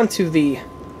it onto the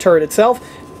turret itself,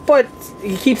 but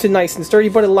it keeps it nice and sturdy,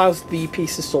 but it allows the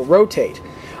piece to still rotate.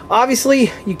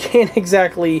 Obviously, you can't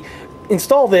exactly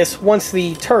install this once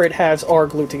the turret has are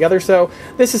glued together, so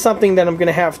this is something that I'm going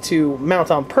to have to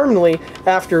mount on permanently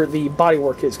after the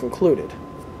bodywork is concluded.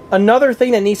 Another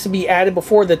thing that needs to be added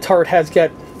before the turret has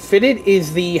get fitted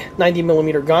is the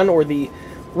 90mm gun, or the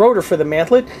rotor for the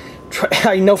mantlet.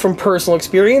 I know from personal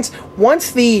experience,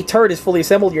 once the turret is fully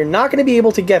assembled, you're not going to be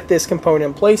able to get this component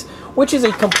in place, which is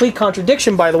a complete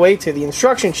contradiction, by the way, to the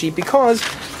instruction sheet, because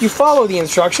you follow the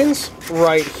instructions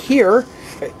right here.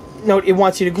 Note, it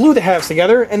wants you to glue the halves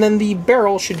together, and then the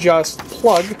barrel should just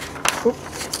plug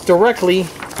directly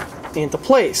into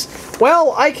place.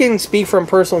 Well, I can speak from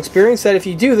personal experience that if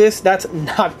you do this, that's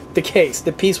not the case.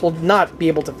 The piece will not be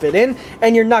able to fit in,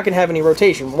 and you're not going to have any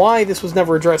rotation. Why this was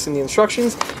never addressed in the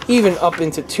instructions, even up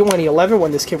into 2011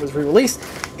 when this kit was re-released,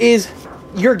 is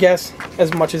your guess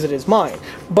as much as it is mine.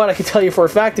 But I can tell you for a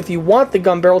fact, if you want the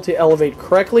gun barrel to elevate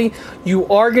correctly, you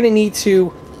are going to need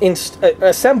to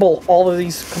assemble all of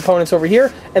these components over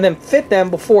here and then fit them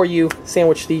before you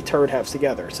sandwich the turret halves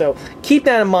together. So keep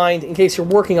that in mind in case you're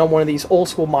working on one of these old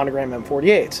school Monogram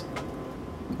M48s.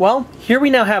 Well, here we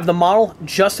now have the model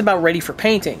just about ready for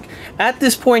painting. At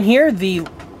this point here, the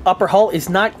upper hull is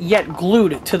not yet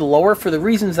glued to the lower for the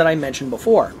reasons that I mentioned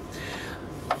before.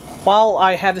 While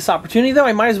I have this opportunity though,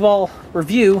 I might as well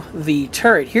review the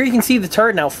turret. Here you can see the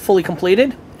turret now fully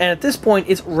completed, and at this point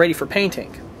it's ready for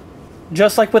painting.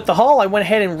 Just like with the hull, I went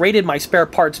ahead and raided my spare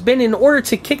parts bin in order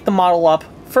to kick the model up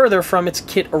further from its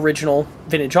kit original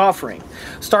vintage offering.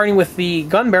 Starting with the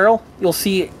gun barrel, you'll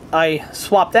see I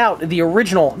swapped out the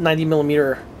original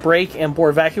 90mm brake and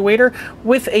bore evacuator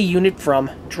with a unit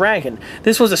from Dragon.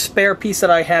 This was a spare piece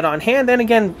that I had on hand, and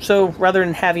again, so rather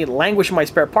than having it languish in my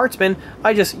spare parts bin,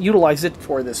 I just utilized it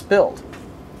for this build.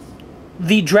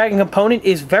 The Dragon component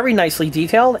is very nicely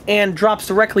detailed and drops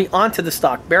directly onto the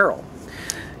stock barrel.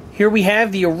 Here we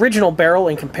have the original barrel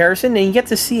in comparison, and you get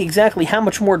to see exactly how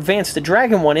much more advanced the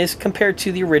Dragon one is compared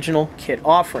to the original kit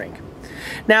offering.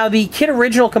 Now, the kit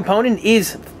original component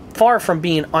is far from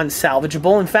being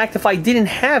unsalvageable. In fact, if I didn't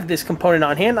have this component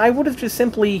on hand, I would have just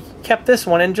simply kept this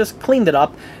one and just cleaned it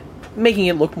up, making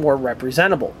it look more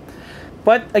representable.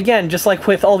 But again, just like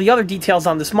with all the other details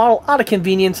on this model, out of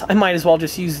convenience, I might as well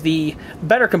just use the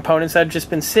better components that have just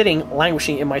been sitting,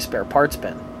 languishing in my spare parts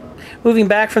bin. Moving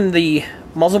back from the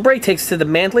muzzle brake takes to the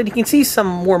mantlet, you can see some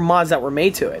more mods that were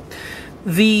made to it.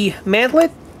 The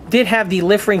mantlet did have the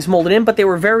lift rings molded in, but they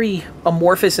were very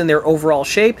amorphous in their overall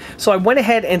shape, so I went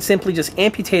ahead and simply just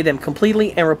amputated them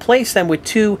completely and replaced them with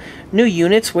 2 new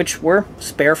units, which were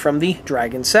spare from the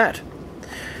Dragon set.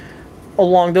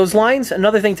 Along those lines,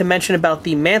 another thing to mention about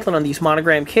the mantlet on these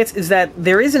Monogram kits is that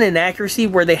there is an inaccuracy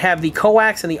where they have the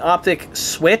coax and the optic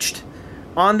switched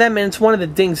on them, and it's one of the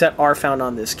dings that are found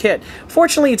on this kit.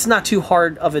 Fortunately, it's not too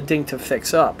hard of a ding to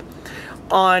fix up.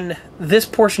 On this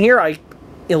portion here, I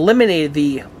eliminated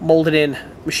the molded in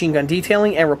machine gun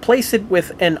detailing and replaced it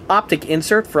with an optic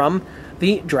insert from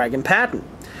the Dragon Patton.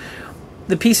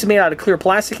 The piece is made out of clear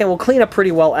plastic and will clean up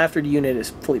pretty well after the unit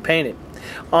is fully painted.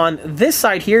 On this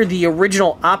side here, the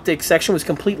original optic section was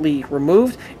completely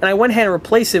removed, and I went ahead and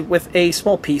replaced it with a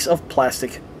small piece of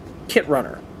plastic kit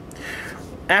runner.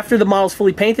 After the model is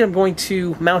fully painted, I'm going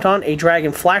to mount on a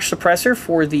Dragon flash suppressor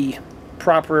for the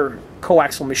proper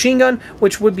coaxial machine gun,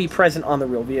 which would be present on the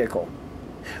real vehicle.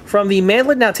 From the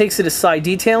mantlet now takes it to side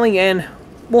detailing, and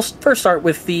we'll first start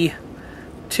with the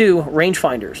 2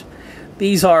 rangefinders.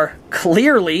 These are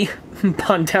clearly,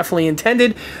 pun definitely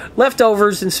intended,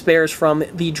 leftovers and spares from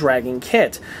the Dragon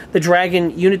kit. The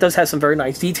Dragon unit does have some very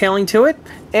nice detailing to it,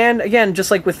 and again, just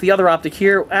like with the other optic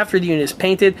here, after the unit is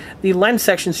painted, the lens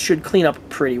sections should clean up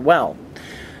pretty well.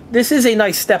 This is a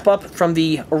nice step up from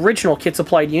the original kit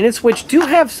supplied units, which do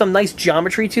have some nice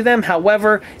geometry to them.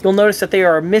 However, you'll notice that they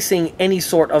are missing any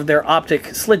sort of their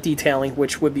optic slit detailing,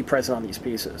 which would be present on these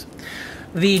pieces.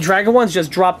 The Dragon ones just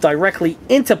drop directly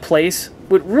into place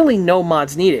with really no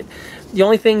mods needed. The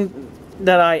only thing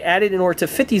that I added in order to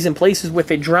fit these in place is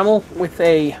with a Dremel with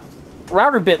a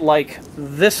router bit like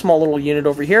this small little unit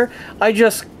over here. I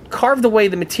just carved away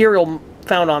the material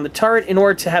found on the turret in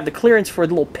order to have the clearance for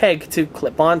the little peg to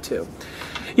clip onto.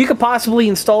 You could possibly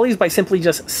install these by simply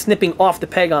just snipping off the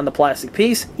peg on the plastic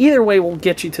piece. Either way will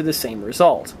get you to the same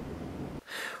result.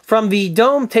 From the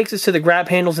dome takes us to the grab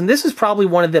handles, and this is probably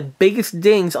one of the biggest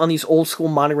dings on these old school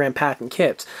Monogram Patton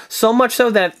kits. So much so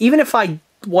that even if I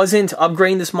wasn't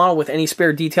upgrading this model with any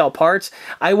spare detail parts,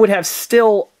 I would have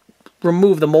still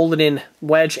removed the molded in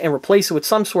wedge and replace it with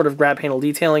some sort of grab handle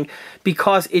detailing,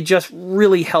 because it just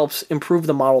really helps improve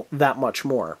the model that much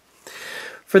more.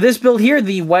 For this build here,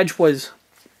 the wedge was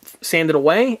sanded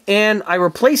away, and I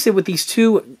replaced it with these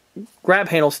two grab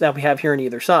handles that we have here on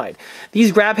either side.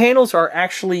 These grab handles are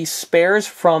actually spares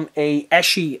from a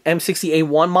Eschi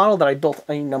M60A1 model that I built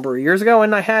a number of years ago,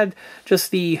 and I had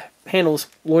just the handles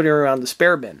loitering around the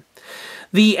spare bin.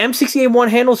 The M60A1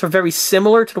 handles are very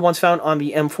similar to the ones found on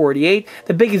the M48.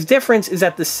 The biggest difference is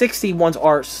that the 60 ones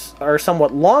are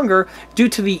somewhat longer due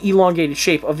to the elongated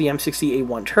shape of the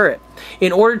M60A1 turret.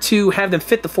 In order to have them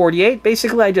fit the 48,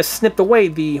 basically I just snipped away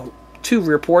the two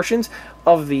rear portions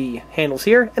of the handles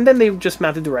here, and then they just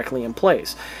mounted directly in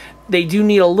place. They do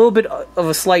need a little bit of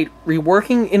a slight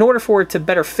reworking in order for it to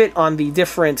better fit on the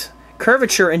different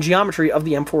curvature and geometry of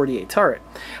the M48 turret.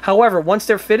 However, once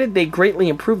they're fitted, they greatly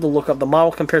improve the look of the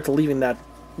model compared to leaving that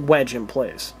wedge in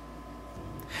place.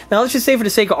 Now let's just say, for the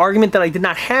sake of argument, that I did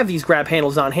not have these grab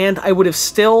handles on hand, I would have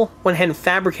still went ahead and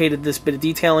fabricated this bit of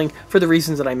detailing for the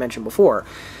reasons that I mentioned before.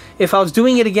 If I was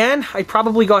doing it again, I'd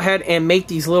probably go ahead and make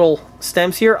these little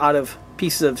stems here out of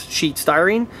pieces of sheet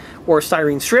styrene or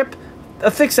styrene strip,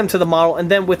 affix them to the model, and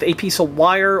then with a piece of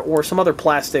wire or some other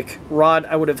plastic rod,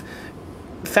 I would have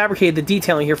fabricated the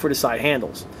detailing here for the side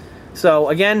handles. So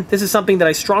again, this is something that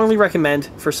I strongly recommend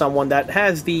for someone that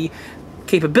has the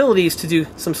capabilities to do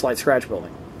some slight scratch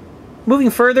building.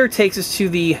 Moving further takes us to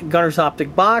the gunner's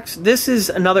optic box. This is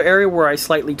another area where I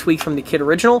slightly tweaked from the kit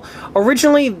original.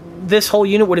 Originally, this whole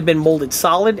unit would have been molded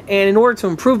solid, and in order to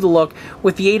improve the look,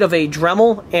 with the aid of a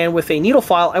Dremel and with a needle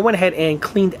file, I went ahead and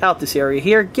cleaned out this area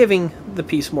here, giving the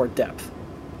piece more depth.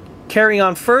 Carrying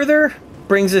on further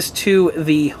brings us to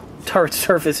the turret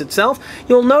surface itself.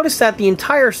 You'll notice that the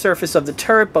entire surface of the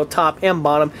turret, both top and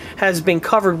bottom, has been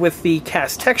covered with the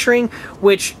cast texturing,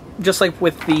 which, just like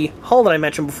with the hull that I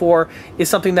mentioned before, is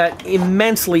something that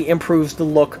immensely improves the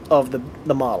look of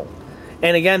the model.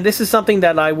 And again, this is something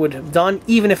that I would have done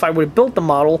even if I would have built the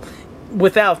model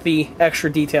without the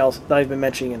extra details that I've been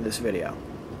mentioning in this video.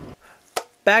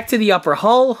 Back to the upper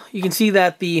hull, you can see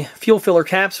that the fuel filler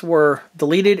caps were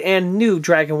deleted and new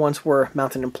Dragon ones were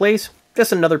mounted in place.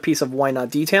 Just another piece of why not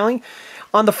detailing.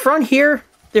 On the front here,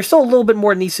 there's still a little bit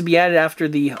more that needs to be added after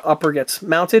the upper gets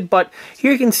mounted, but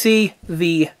here you can see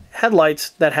the headlights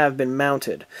that have been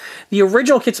mounted. The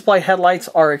original kit supply headlights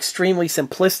are extremely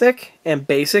simplistic and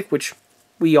basic, which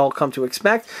we all come to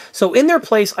expect. So in their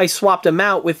place, I swapped them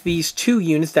out with these two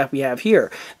units that we have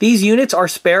here. These units are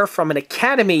spare from an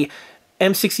Academy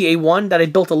M60A1 that I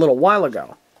built a little while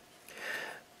ago.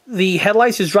 The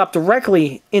headlights just drop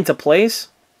directly into place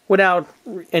without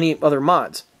any other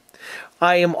mods.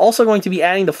 I am also going to be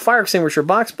adding the fire extinguisher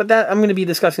box, but that I'm going to be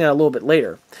discussing that a little bit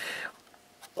later.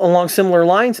 Along similar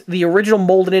lines, the original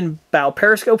molded-in bow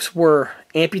periscopes were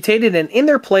amputated, and in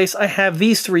their place, I have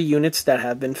these three units that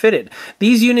have been fitted.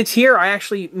 These units here, I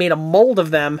actually made a mold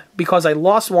of them because I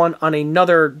lost one on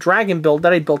another Dragon build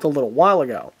that I built a little while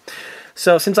ago.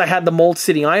 So since I had the mold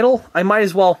sitting idle, I might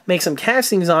as well make some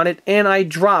castings on it, and I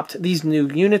dropped these new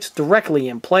units directly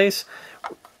in place,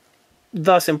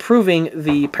 thus improving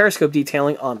the periscope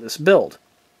detailing on this build.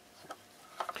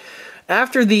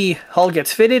 After the hull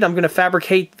gets fitted, I'm going to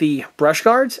fabricate the brush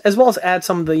guards, as well as add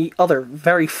some of the other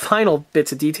very final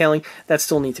bits of detailing that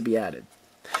still need to be added.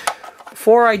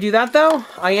 Before I do that though,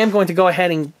 I am going to go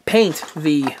ahead and paint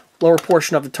the lower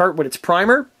portion of the turret with its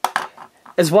primer,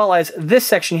 as well as this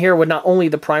section here with not only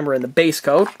the primer and the base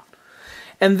coat.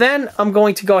 And then I'm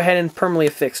going to go ahead and permanently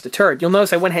affix the turret. You'll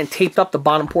notice I went ahead and taped up the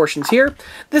bottom portions here.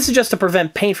 This is just to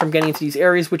prevent paint from getting into these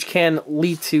areas, which can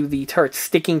lead to the turret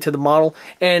sticking to the model.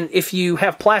 And if you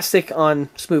have plastic on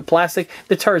smooth plastic,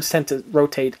 the turrets tend to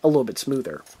rotate a little bit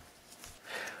smoother.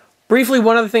 Briefly,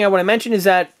 one other thing I want to mention is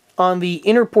that on the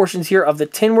inner portions here of the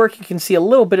tin work, you can see a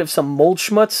little bit of some mold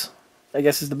schmutz, I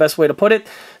guess is the best way to put it.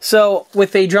 So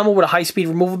with a Dremel with a high-speed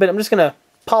removal bit, I'm just going to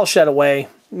polish that away,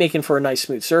 making for a nice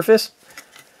smooth surface.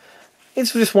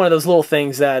 It's just one of those little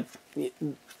things that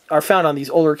are found on these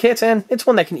older kits, and it's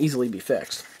one that can easily be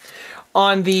fixed.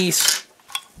 On the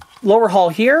lower hull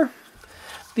here,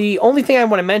 the only thing I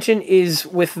want to mention is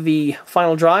with the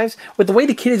final drives. With the way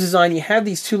the kit is designed, you have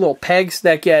these two little pegs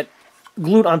that get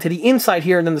glued onto the inside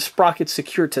here, and then the sprocket's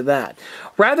secured to that.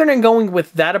 Rather than going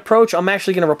with that approach, I'm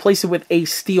actually going to replace it with a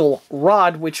steel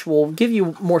rod, which will give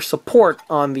you more support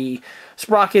on the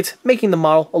sprockets, making the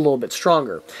model a little bit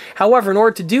stronger. However, in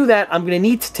order to do that, I'm going to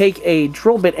need to take a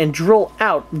drill bit and drill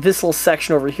out this little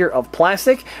section over here of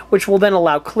plastic, which will then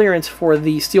allow clearance for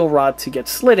the steel rod to get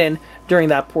slid in during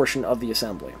that portion of the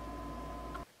assembly.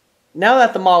 Now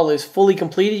that the model is fully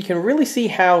completed, you can really see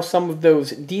how some of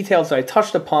those details that I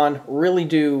touched upon really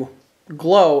do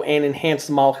glow and enhance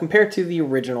the model compared to the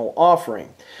original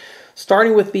offering.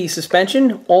 Starting with the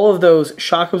suspension, all of those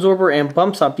shock absorber and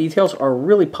bump stop details are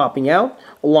really popping out,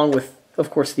 along with, of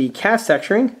course, the cast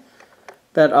texturing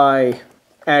that I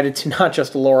added to not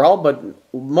just the lower hull, but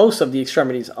most of the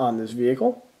extremities on this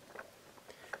vehicle.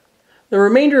 The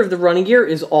remainder of the running gear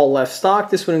is all left stock.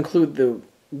 This would include the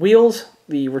wheels,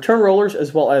 the return rollers,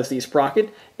 as well as the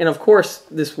sprocket, and of course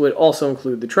this would also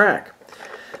include the track.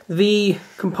 The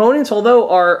components, although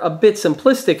are a bit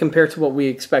simplistic compared to what we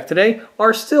expect today,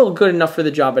 are still good enough for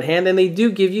the job at hand, and they do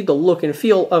give you the look and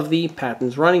feel of the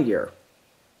Patton's running gear.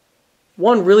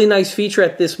 One really nice feature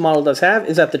that this model does have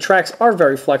is that the tracks are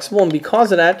very flexible, and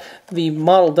because of that, the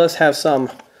model does have some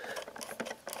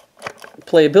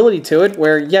playability to it,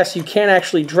 where yes, you can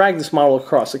actually drag this model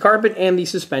across the carpet and the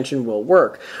suspension will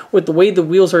work. With the way the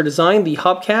wheels are designed, the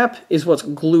hubcap is what's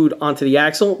glued onto the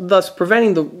axle, thus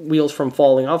preventing the wheels from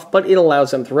falling off, but it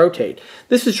allows them to rotate.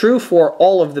 This is true for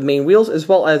all of the main wheels as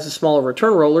well as the smaller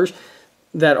return rollers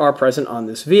that are present on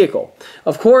this vehicle.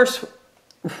 Of course,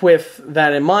 with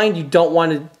that in mind, you don't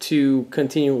want to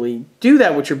continually do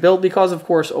that with your build because, of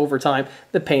course, over time,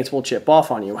 the paints will chip off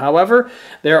on you. However,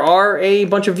 there are a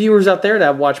bunch of viewers out there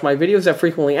that watch my videos that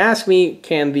frequently ask me,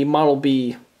 can the model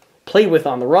be played with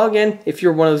on the rug? And if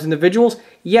you're one of those individuals,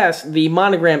 yes, the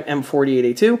Monogram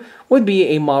M48A2 would be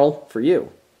a model for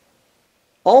you.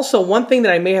 Also, one thing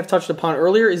that I may have touched upon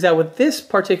earlier is that with this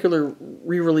particular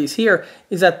re-release here,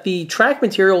 is that the track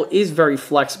material is very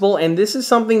flexible, and this is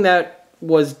something that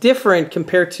was different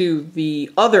compared to the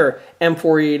other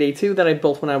M48A2 that I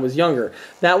built when I was younger.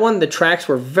 That one, the tracks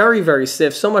were very, very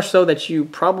stiff, so much so that you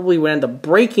probably would end up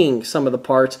breaking some of the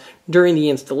parts during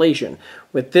the installation.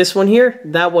 With this one here,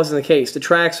 that wasn't the case. The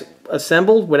tracks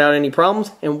assembled without any problems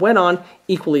and went on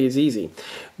equally as easy.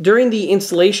 During the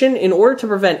installation, in order to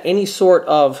prevent any sort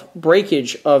of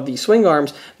breakage of the swing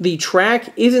arms, the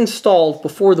track is installed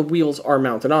before the wheels are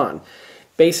mounted on.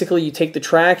 Basically, you take the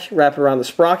track, wrap it around the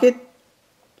sprocket,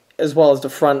 as well as the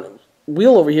front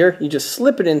wheel over here, you just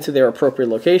slip it into their appropriate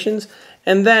locations,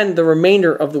 and then the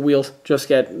remainder of the wheels just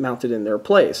get mounted in their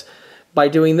place. By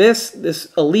doing this,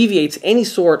 this alleviates any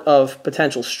sort of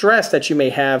potential stress that you may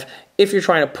have if you're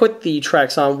trying to put the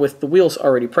tracks on with the wheels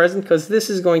already present, because this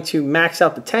is going to max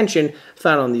out the tension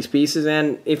found on these pieces,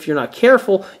 and if you're not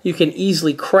careful, you can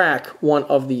easily crack one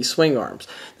of these swing arms.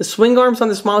 The swing arms on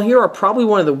this model here are probably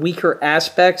one of the weaker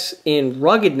aspects in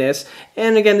ruggedness,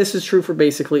 and again, this is true for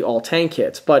basically all tank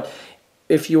kits, but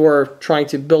if you're trying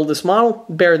to build this model,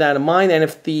 bear that in mind, and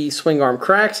if the swing arm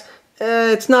cracks,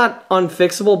 it's not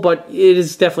unfixable, but it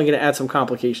is definitely going to add some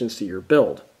complications to your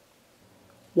build.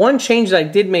 One change that I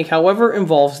did make, however,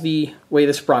 involves the way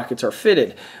the sprockets are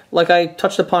fitted. Like I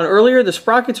touched upon earlier, the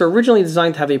sprockets are originally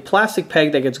designed to have a plastic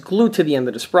peg that gets glued to the end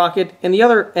of the sprocket, and the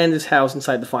other end is housed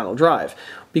inside the final drive.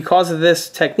 Because of this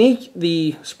technique,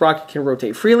 the sprocket can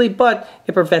rotate freely, but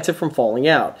it prevents it from falling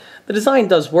out. The design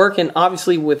does work, and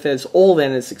obviously with as old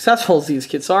and as successful as these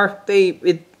kits are,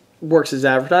 it works as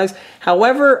advertised.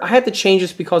 However, I had to change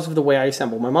this because of the way I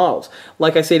assemble my models.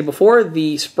 Like I stated before,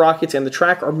 the sprockets and the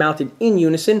track are mounted in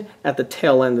unison at the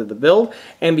tail end of the build,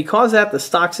 and because of that, the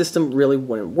stock system really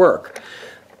wouldn't work.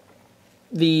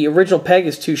 The original peg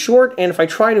is too short, and if I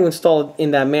try to install it in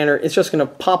that manner, it's just going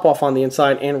to pop off on the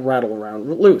inside and rattle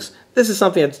around loose. This is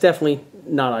something that's definitely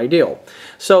not ideal.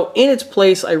 So in its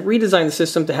place, I redesigned the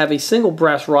system to have a single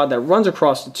brass rod that runs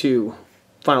across the two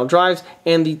final drives,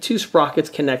 and the two sprockets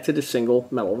connect to the single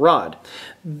metal rod.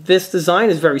 This design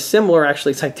is very similar,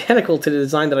 actually it's identical to the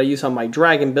design that I use on my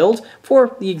Dragon builds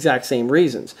for the exact same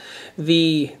reasons.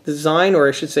 The design, or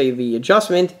I should say the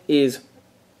adjustment, is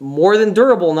more than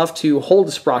durable enough to hold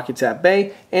the sprockets at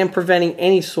bay and preventing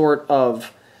any sort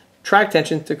of track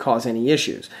tension to cause any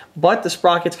issues. But the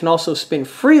sprockets can also spin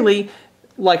freely,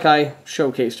 like I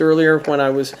showcased earlier when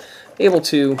I was able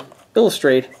to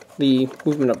illustrate the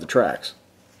movement of the tracks.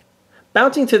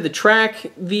 Bouncing to the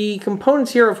track, the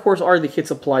components here, of course, are the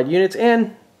kit's applied units,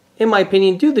 and, in my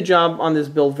opinion, do the job on this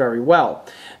build very well.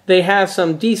 They have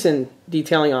some decent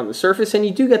detailing on the surface, and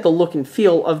you do get the look and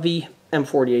feel of the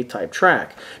M48 type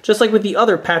track. Just like with the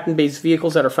other Patton-based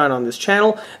vehicles that are found on this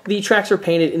channel, the tracks are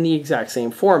painted in the exact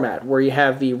same format, where you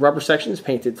have the rubber sections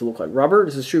painted to look like rubber.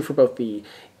 This is true for both the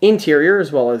interior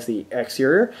as well as the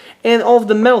exterior, and all of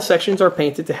the metal sections are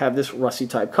painted to have this rusty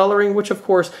type coloring, which of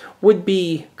course would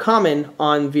be common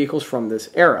on vehicles from this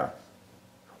era.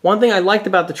 One thing I liked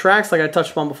about the tracks, like I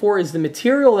touched upon before, is the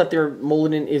material that they're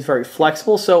molded in is very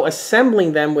flexible, so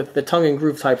assembling them with the tongue and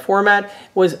groove type format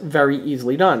was very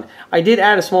easily done. I did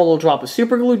add a small little drop of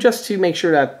super glue just to make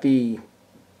sure that the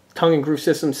tongue and groove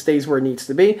system stays where it needs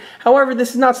to be. However, this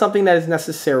is not something that is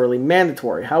necessarily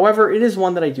mandatory. However, it is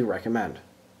one that I do recommend.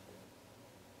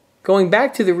 Going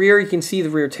back to the rear, you can see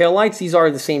the rear taillights. These are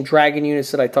the same Dragon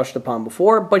units that I touched upon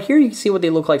before, but here you can see what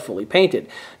they look like fully painted.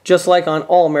 Just like on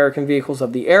all American vehicles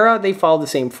of the era, they follow the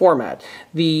same format.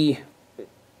 The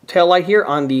taillight here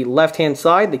on the left-hand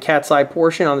side, the cat's eye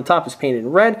portion on the top is painted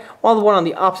in red, while the one on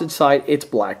the opposite side, it's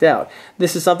blacked out.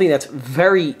 This is something that's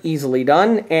very easily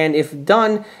done, and if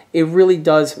done, it really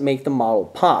does make the model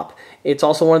pop. It's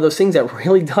also one of those things that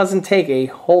really doesn't take a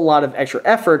whole lot of extra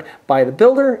effort by the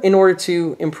builder in order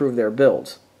to improve their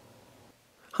builds.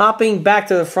 Hopping back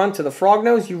to the front to the frog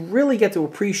nose, you really get to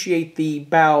appreciate the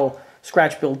bow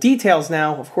scratch build details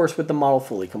now, of course with the model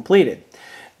fully completed.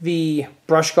 The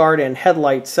brush guard and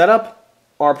headlight setup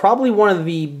are probably one of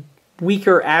the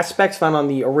weaker aspects found on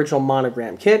the original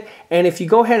Monogram kit, and if you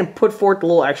go ahead and put forth a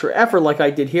little extra effort like I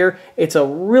did here, it's a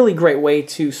really great way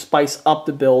to spice up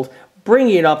the build,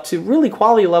 bringing it up to really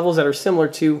quality levels that are similar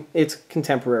to its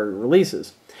contemporary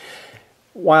releases.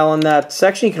 While on that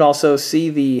section, you can also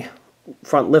see the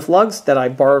front lift lugs that I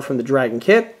borrowed from the Dragon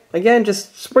kit. Again,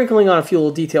 just sprinkling on a few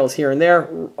little details here and there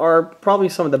are probably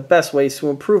some of the best ways to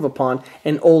improve upon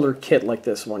an older kit like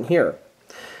this one here.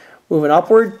 Moving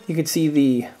upward, you can see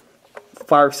the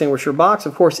fire extinguisher box.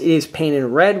 Of course, it is painted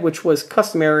in red, which was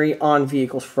customary on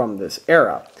vehicles from this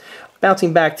era.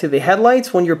 Bouncing back to the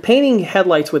headlights, when you're painting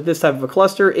headlights with this type of a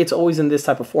cluster, it's always in this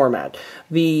type of format.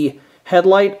 The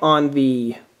headlight on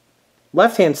the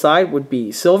left-hand side would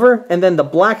be silver, and then the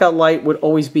blackout light would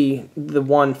always be the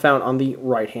one found on the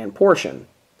right-hand portion.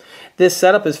 This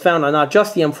setup is found on not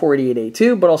just the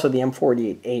M48A2, but also the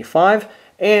M48A5,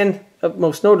 and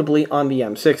most notably on the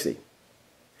M60.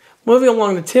 Moving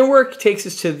along, the tin work takes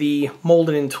us to the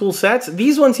molded in tool sets.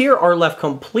 These ones here are left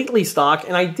completely stock,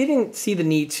 and I didn't see the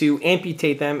need to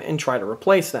amputate them and try to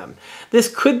replace them.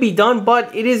 This could be done,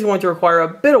 but it is going to require a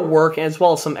bit of work as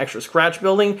well as some extra scratch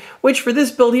building, which for this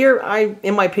build here,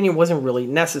 in my opinion, wasn't really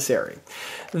necessary.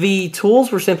 The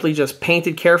tools were simply just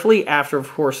painted carefully after, of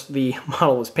course, the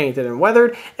model was painted and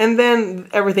weathered, and then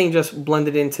everything just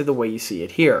blended into the way you see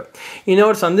it here. You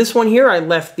notice on this one here, I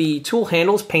left the tool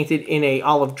handles painted in a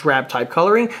olive drab type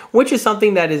coloring, which is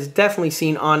something that is definitely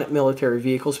seen on military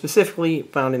vehicles, specifically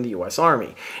found in the US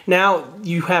Army. Now,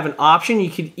 you have an option. You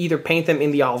could either paint them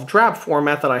in the olive drab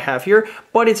format that I have here,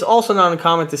 but it's also not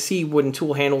uncommon to see wooden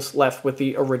tool handles left with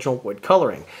the original wood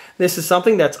coloring. This is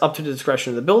something that's up to the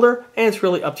discretion of the builder, and it's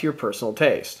really up to your personal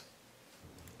taste.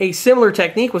 A similar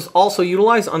technique was also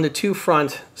utilized on the two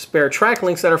front spare track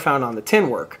links that are found on the tin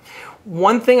work.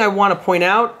 One thing I want to point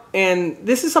out, and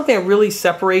this is something that really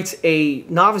separates a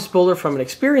novice builder from an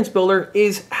experienced builder,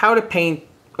 is how to paint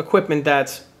equipment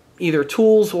that's either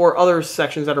tools or other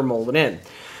sections that are molded in.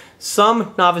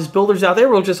 Some novice builders out there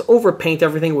will just overpaint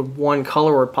everything with one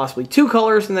color or possibly two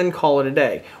colors and then call it a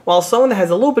day. While someone that has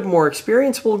a little bit more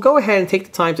experience will go ahead and take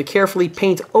the time to carefully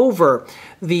paint over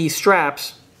the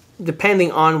straps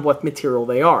depending on what material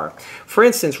they are. For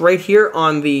instance, right here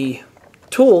on the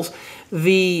tools,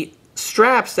 the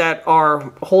straps that are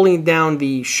holding down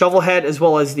the shovel head as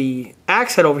well as the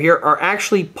axe head over here are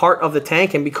actually part of the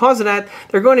tank, and because of that,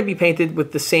 they're going to be painted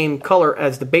with the same color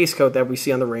as the base coat that we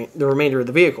see on the remainder of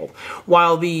the vehicle.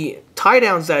 While the tie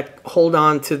downs that hold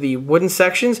on to the wooden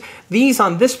sections, these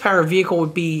on this pattern of vehicle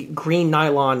would be green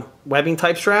nylon webbing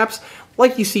type straps,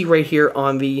 like you see right here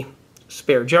on the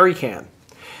spare jerry can.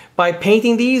 By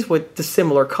painting these with the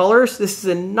similar colors, this is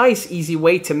a nice, easy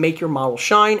way to make your model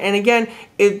shine. And again,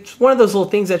 it's one of those little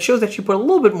things that shows that you put a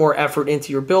little bit more effort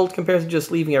into your build compared to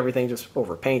just leaving everything just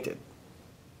overpainted.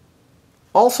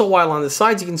 Also, while on the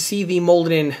sides, you can see the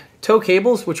molded in tow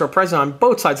cables, which are present on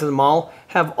both sides of the model,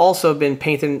 have also been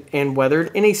painted and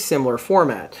weathered in a similar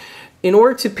format. In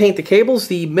order to paint the cables,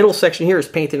 the middle section here is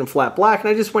painted in flat black, and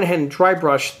I just went ahead and dry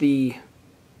brushed the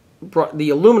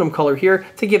aluminum color here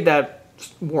to give that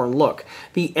worn look.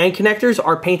 The end connectors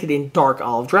are painted in dark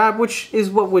olive drab, which is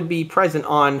what would be present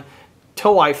on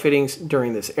tow eye fittings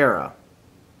during this era.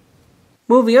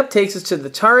 Moving up takes us to the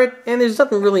turret, and there's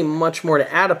nothing really much more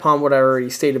to add upon what I already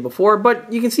stated before, but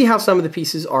you can see how some of the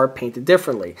pieces are painted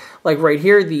differently. Like right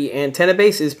here, the antenna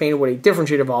base is painted with a different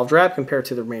shade of olive drab compared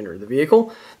to the remainder of the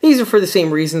vehicle. These are for the same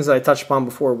reasons that I touched upon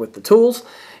before with the tools,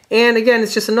 and again,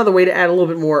 it's just another way to add a little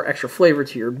bit more extra flavor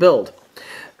to your build.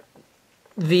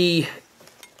 The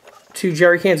two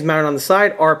jerry cans mounted on the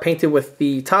side are painted with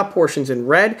the top portions in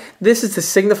red. This is to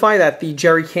signify that the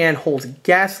jerry can holds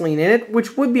gasoline in it,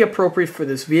 which would be appropriate for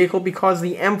this vehicle because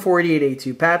the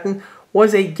M48A2 Patton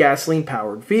was a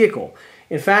gasoline-powered vehicle.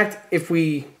 In fact, if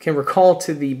we can recall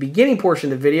to the beginning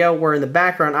portion of the video, where in the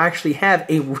background I actually have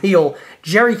a real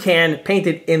jerry can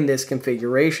painted in this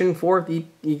configuration for the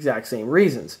exact same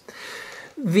reasons.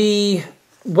 The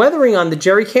weathering on the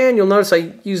jerry can, you'll notice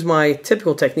I use my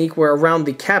typical technique where around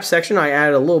the cap section I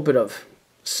added a little bit of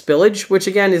spillage, which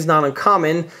again is not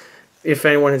uncommon. If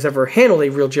anyone has ever handled a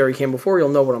real jerry can before, you'll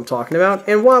know what I'm talking about.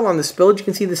 And while on the spillage, you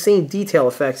can see the same detail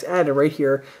effects added right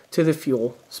here to the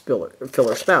fuel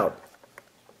filler spout.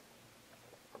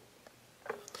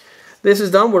 This is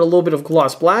done with a little bit of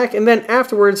gloss black, and then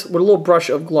afterwards with a little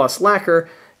brush of gloss lacquer,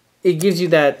 it gives you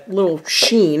that little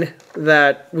sheen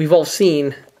that we've all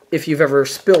seen if you've ever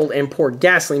spilled and poured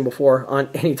gasoline before on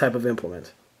any type of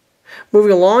implement.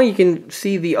 Moving along, you can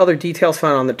see the other details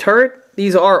found on the turret.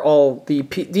 These are all the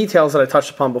details that I touched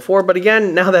upon before, but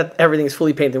again, now that everything is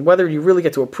fully painted weathered, you really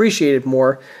get to appreciate it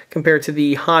more compared to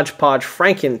the hodgepodge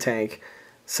Franken tank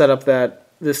setup that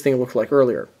this thing looked like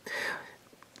earlier.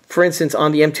 For instance,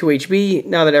 on the M2HB,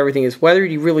 now that everything is weathered,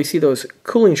 you really see those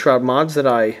cooling shroud mods that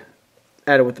I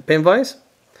added with the pin vise.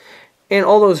 And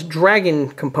all those dragon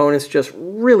components just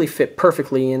really fit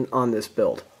perfectly in on this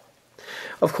build.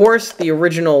 Of course, the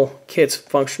original kit's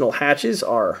functional hatches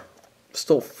are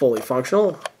still fully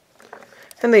functional,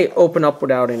 and they open up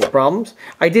without any problems.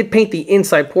 I did paint the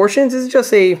inside portions. It's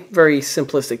just a very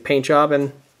simplistic paint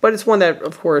job, but it's one that,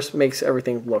 of course, makes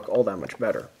everything look all that much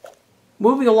better.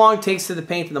 Moving along takes to the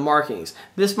paint and the markings.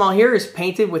 This model here is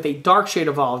painted with a dark shade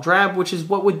of olive drab, which is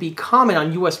what would be common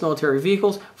on U.S. military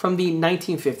vehicles from the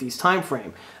 1950s time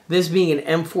frame. This being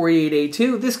an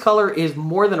M48A2, this color is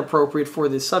more than appropriate for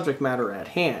the subject matter at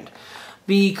hand.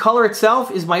 The color itself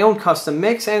is my own custom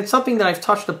mix, and it's something that I've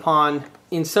touched upon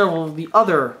in several of the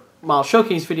other model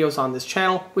showcase videos on this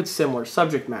channel with similar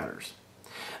subject matters.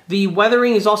 The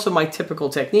weathering is also my typical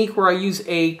technique where I use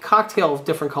a cocktail of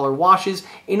different color washes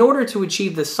in order to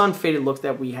achieve the sun-faded look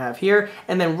that we have here,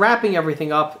 and then wrapping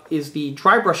everything up is the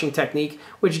dry brushing technique,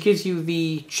 which gives you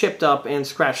the chipped up and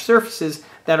scratched surfaces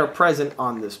that are present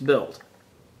on this build.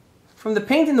 From the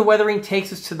paint and the weathering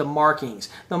takes us to the markings.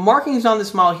 The markings on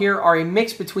this model here are a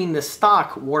mix between the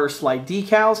stock water slide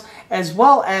decals as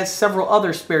well as several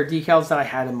other spare decals that I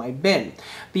had in my bin.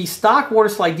 The stock water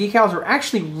slide decals are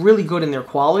actually really good in their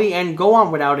quality and go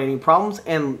on without any problems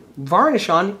and varnish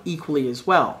on equally as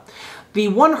well. The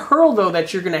one hurdle though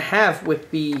that you're going to have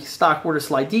with the stock water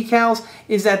slide decals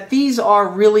is that these are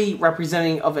really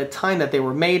representing of a time that they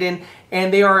were made in,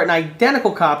 and they are an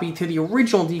identical copy to the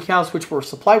original decals which were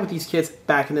supplied with these kits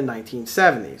back in the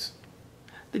 1970s.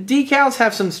 The decals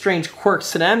have some strange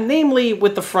quirks to them, namely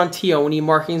with the front TO&E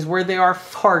markings where they are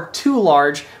far too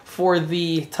large for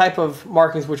the type of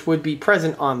markings which would be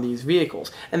present on these vehicles.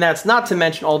 And that's not to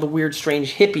mention all the weird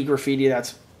strange hippie graffiti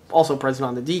that's also present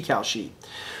on the decal sheet.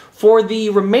 For the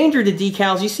remainder of the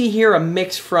decals, you see here a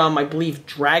mix from, I believe,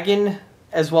 Dragon,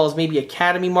 as well as maybe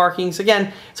Academy markings.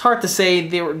 Again, it's hard to say,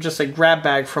 they were just a grab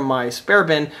bag from my spare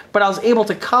bin, but I was able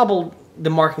to cobble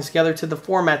the markings together to the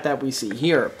format that we see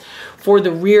here. For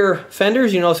the rear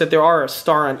fenders, you notice that there are a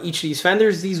star on each of these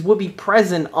fenders. These would be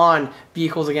present on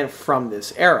vehicles, again, from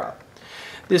this era.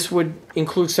 This would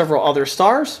include several other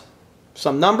stars,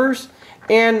 some numbers,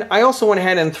 and I also went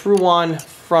ahead and threw on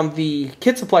from the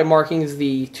kit supply markings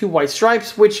the two white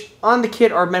stripes, which on the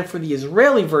kit are meant for the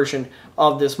Israeli version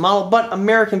of this model, but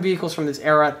American vehicles from this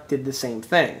era did the same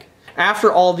thing.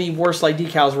 After all the water slide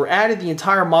decals were added, the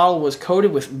entire model was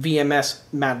coated with VMS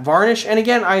matte varnish, and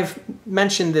again, I've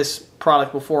mentioned this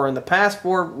product before in the past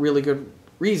for really good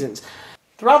reasons.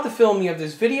 Throughout the filming of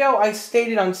this video, I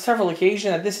stated on several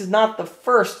occasions that this is not the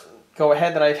first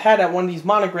go-ahead that I've had at one of these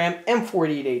Monogram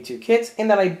M48A2 kits, and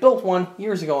that I built one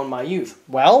years ago in my youth.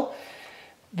 Well,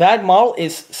 that model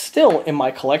is still in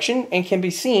my collection and can be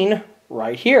seen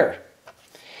right here.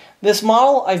 This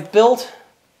model I've built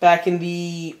back in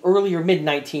the earlier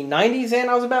mid-1990s, and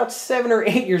I was about 7 or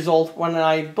 8 years old when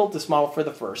I built this model for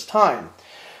the first time.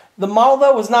 The model,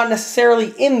 though, was not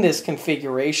necessarily in this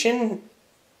configuration.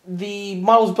 The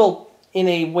model was built in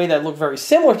a way that looked very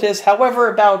similar to this. However,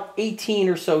 about 18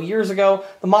 or so years ago,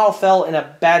 the model fell in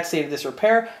a bad state of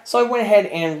disrepair, so I went ahead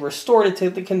and restored it to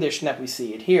the condition that we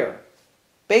see it here.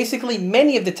 Basically,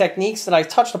 many of the techniques that I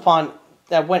touched upon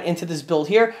that went into this build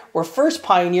here were first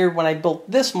pioneered when I built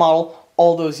this model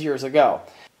all those years ago.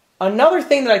 Another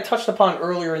thing that I touched upon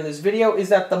earlier in this video is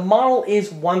that the model is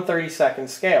 1/32nd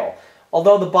scale.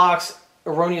 Although the box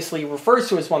erroneously refers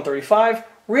to as 135,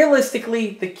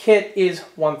 realistically the kit is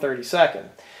 1/32nd.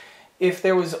 If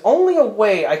there was only a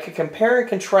way I could compare and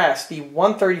contrast the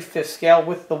 1/35th scale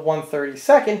with the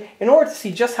 1/32nd in order to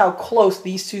see just how close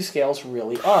these two scales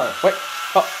really are. Wait,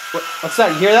 what's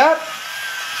that? You hear that?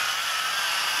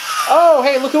 Oh,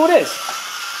 hey, look who it is.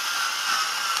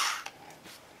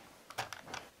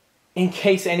 In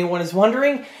case anyone is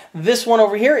wondering, this one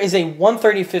over here is a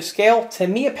 1/35th scale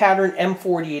Tamiya pattern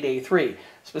M48A3.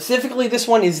 Specifically, this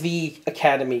one is the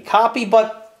Academy copy,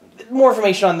 but more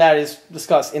information on that is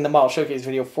discussed in the model showcase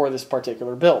video for this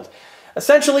particular build.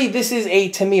 Essentially, this is a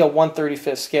Tamiya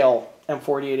 1/35th scale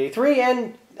M48A3,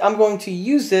 and I'm going to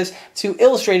use this to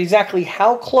illustrate exactly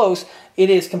how close it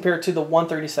is compared to the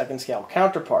 1/32nd scale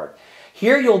counterpart.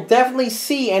 Here you'll definitely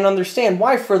see and understand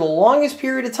why for the longest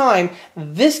period of time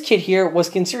this kit here was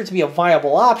considered to be a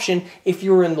viable option if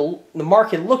you were in the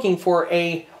market looking for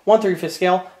a 1/35th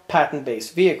scale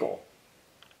Patton-based vehicle.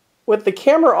 With the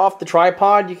camera off the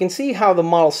tripod, you can see how the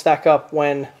models stack up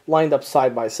when lined up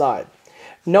side by side.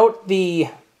 Note the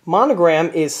monogram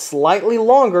is slightly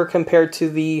longer compared to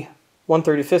the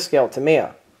 1/35th scale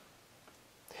Tamiya.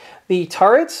 The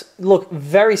turrets look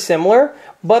very similar,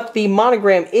 but the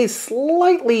monogram is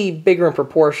slightly bigger in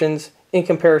proportions in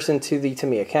comparison to the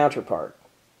Tamiya counterpart.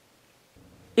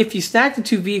 If you stack the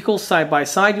two vehicles side by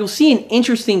side, you'll see an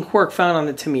interesting quirk found on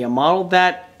the Tamiya model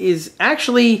that is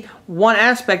actually one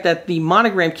aspect that the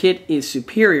monogram kit is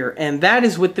superior, and that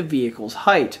is with the vehicle's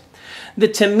height. The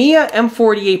Tamiya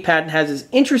M48 Patton has this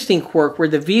interesting quirk where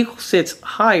the vehicle sits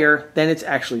higher than it's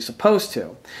actually supposed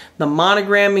to. The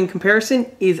monogram, in comparison,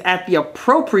 is at the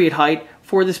appropriate height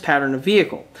for this pattern of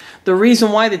vehicle. The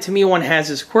reason why the Tamiya one has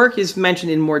this quirk is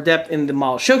mentioned in more depth in the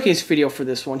model showcase video for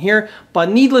this one here, but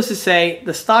needless to say,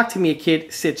 the stock Tamiya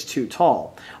kit sits too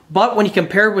tall. But when you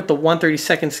compare it with the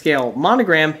 1/32nd scale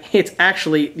monogram, it's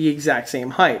actually the exact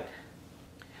same height.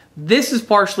 This is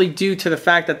partially due to the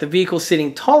fact that the vehicle is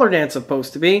sitting taller than it's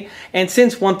supposed to be, and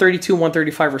since 132 and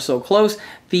 135 are so close,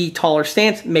 the taller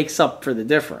stance makes up for the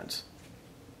difference.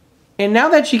 And now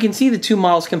that you can see the two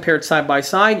models compared side by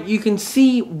side, you can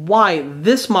see why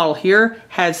this model here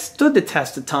has stood the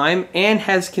test of time and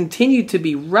has continued to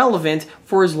be relevant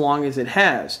for as long as it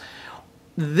has.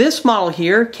 This model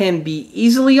here can be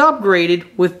easily upgraded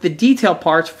with the detail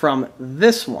parts from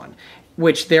this one,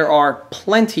 which there are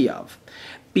plenty of.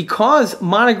 Because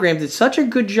Monogram did such a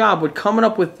good job with coming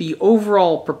up with the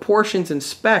overall proportions and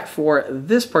spec for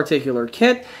this particular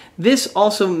kit, this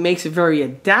also makes it very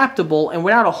adaptable, and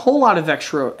without a whole lot of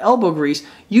extra elbow grease,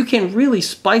 you can really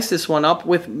spice this one up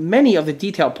with many of the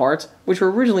detail parts which were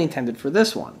originally intended for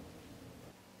this one.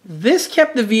 This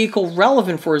kept the vehicle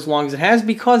relevant for as long as it has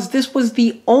because this was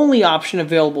the only option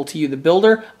available to you, the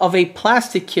builder, of a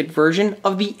plastic kit version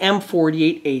of the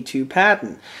M48A2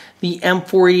 Patton. The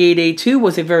M48A2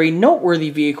 was a very noteworthy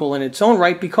vehicle in its own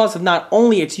right because of not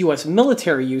only its US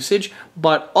military usage,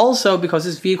 but also because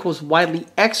this vehicle was widely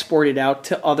exported out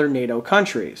to other NATO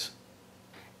countries.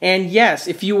 And yes,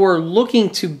 if you were looking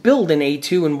to build an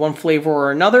A2 in one flavor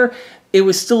or another, it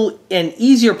was still an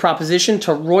easier proposition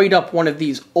to roid up one of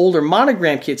these older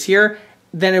monogram kits here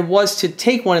than it was to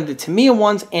take one of the Tamiya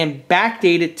ones and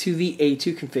backdate it to the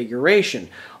A2 configuration.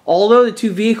 Although the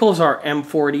two vehicles are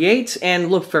M48s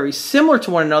and look very similar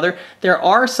to one another, there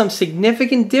are some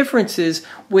significant differences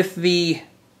with the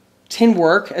tin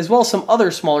work as well as some other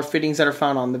smaller fittings that are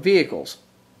found on the vehicles.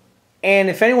 And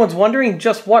if anyone's wondering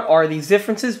just what are these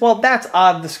differences, well, that's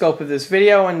out of the scope of this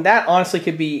video, and that honestly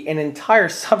could be an entire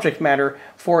subject matter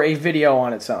for a video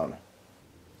on its own.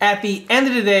 At the end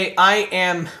of the day, I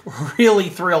am really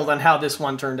thrilled on how this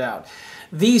one turned out.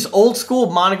 These old school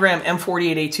Monogram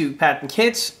M48A2 Patton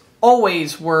kits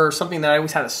always were something that I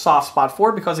always had a soft spot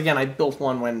for because, again, I built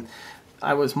one when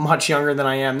I was much younger than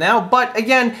I am now. But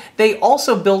again, they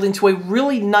also build into a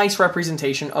really nice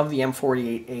representation of the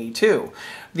M48A2.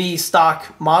 The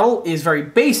stock model is very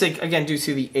basic, again, due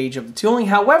to the age of the tooling.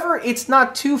 However, it's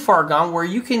not too far gone where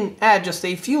you can add just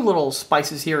a few little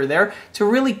spices here or there to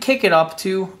really kick it up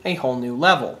to a whole new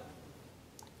level,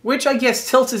 which I guess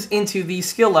tilts us into the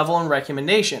skill level and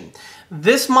recommendation.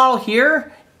 This model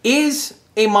here is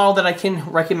a model that I can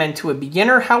recommend to a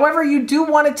beginner. However, you do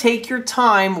want to take your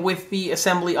time with the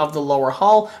assembly of the lower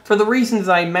hull for the reasons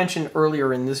I mentioned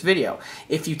earlier in this video.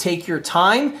 If you take your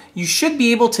time, you should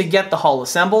be able to get the hull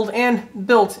assembled and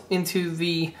built into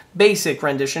the basic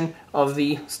rendition of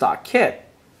the stock kit.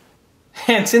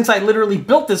 And since I literally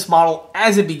built this model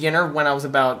as a beginner when I was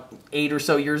about 8 or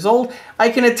so years old, I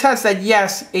can attest that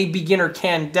yes, a beginner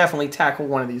can definitely tackle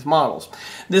one of these models.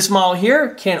 This model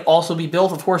here can also be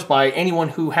built, of course, by anyone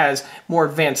who has more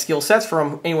advanced skill sets,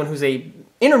 from anyone who's a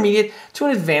intermediate to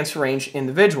an advanced range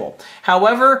individual.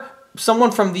 However,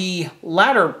 someone from the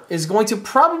latter is going to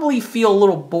probably feel a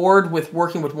little bored with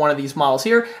working with one of these models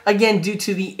here, again due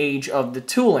to the age of the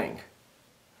tooling.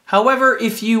 However,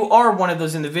 if you are one of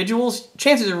those individuals,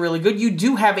 chances are really good you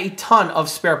do have a ton of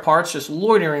spare parts just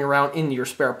loitering around in your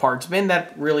spare parts bin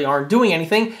that really aren't doing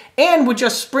anything, and with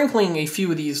just sprinkling a few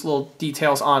of these little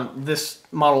details on this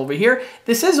model over here,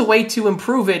 this is a way to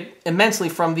improve it immensely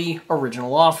from the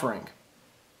original offering.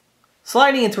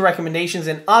 Sliding into recommendations,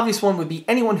 an obvious one would be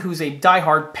anyone who's a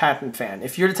diehard Patton fan.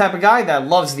 If you're the type of guy that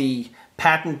loves the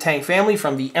Patton tank family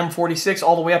from the M46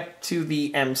 all the way up to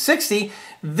the M60,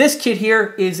 this kit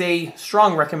here is a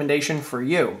strong recommendation for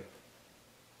you.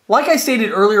 Like I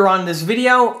stated earlier on in this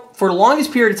video, for the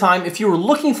longest period of time, if you were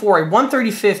looking for a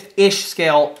 1/35-ish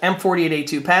scale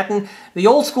M48A2 Patton, the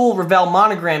old school Revell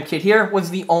Monogram kit here was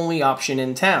the only option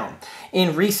in town.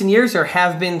 In recent years, there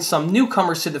have been some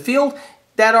newcomers to the field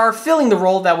that are filling the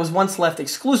role that was once left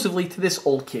exclusively to this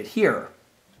old kit here.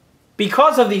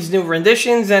 Because of these new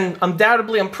renditions, and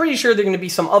undoubtedly I'm pretty sure there are going to be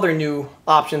some other new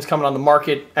options coming on the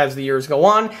market as the years go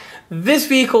on, this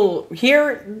vehicle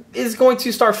here is going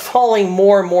to start falling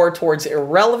more and more towards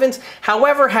irrelevance.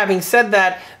 However, having said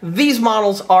that, these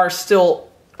models are still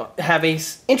have a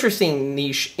interesting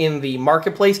niche in the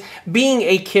marketplace, being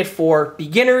a kit for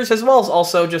beginners as well as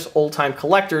also just old-time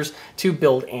collectors to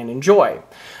build and enjoy.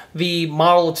 The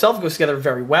model itself goes together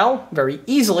very well, very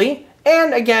easily,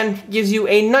 and again gives you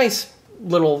a nice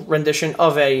little rendition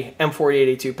of a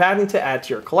M48A2 Patton to add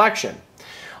to your collection.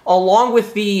 Along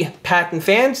with the Patton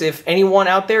fans, if anyone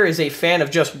out there is a fan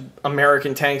of just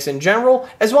American tanks in general,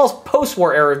 as well as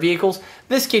post-war era vehicles,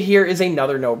 this kit here is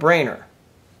another no-brainer.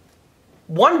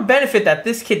 One benefit that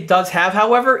this kit does have,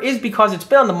 however, is because it's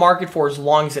been on the market for as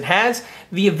long as it has,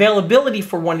 the availability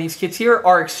for one of these kits here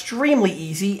are extremely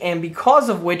easy, and because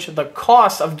of which the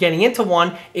cost of getting into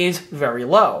one is very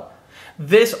low.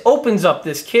 This opens up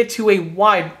this kit to a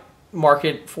wide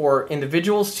market for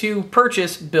individuals to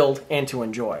purchase, build, and to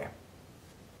enjoy.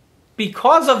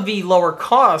 Because of the lower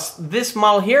cost, this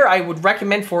model here I would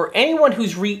recommend for anyone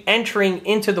who's re-entering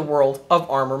into the world of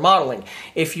armor modeling.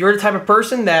 If you're the type of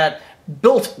person that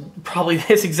built probably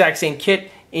this exact same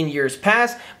kit in years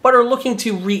past, but are looking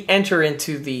to re-enter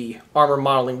into the armor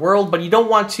modeling world, but you don't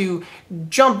want to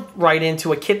jump right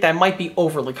into a kit that might be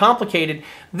overly complicated,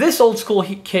 this old school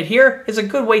kit here is a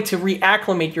good way to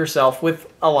reacclimate yourself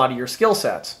with a lot of your skill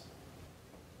sets.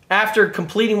 After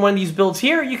completing one of these builds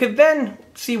here, you could then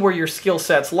see where your skill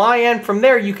sets lie, and from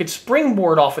there you could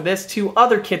springboard off of this to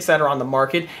other kits that are on the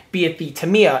market, be it the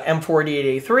Tamiya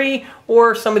M48A3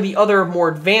 or some of the other more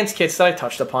advanced kits that I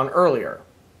touched upon earlier.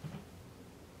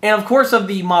 And of course, of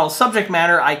the model subject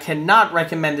matter, I cannot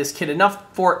recommend this kit enough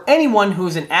for anyone who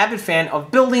is an avid fan of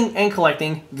building and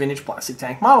collecting vintage plastic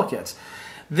tank model kits.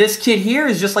 This kit here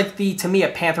is just like the Tamiya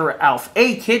Panther Alpha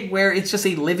A kit, where it's just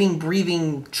a living,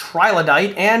 breathing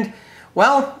trilodite, and,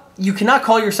 well, you cannot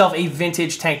call yourself a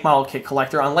vintage tank model kit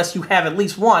collector unless you have at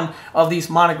least one of these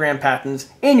Monogram Pattons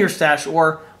in your stash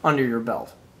or under your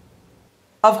belt.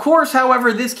 Of course,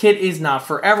 however, this kit is not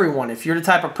for everyone. If you're the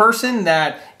type of person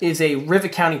that is a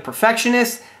rivet counting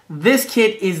perfectionist, this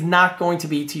kit is not going to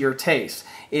be to your taste.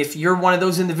 If you're one of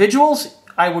those individuals,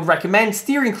 I would recommend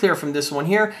steering clear from this one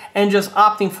here and just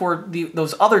opting for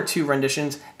those other two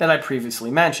renditions that I previously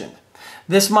mentioned.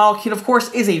 This model kit, of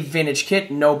course, is a vintage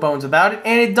kit, no bones about it,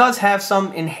 and it does have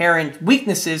some inherent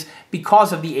weaknesses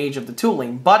because of the age of the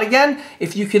tooling. But again,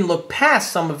 if you can look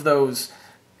past some of those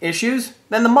issues,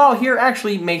 then the model here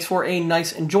actually makes for a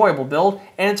nice, enjoyable build,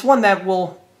 and it's one that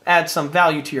will add some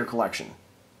value to your collection.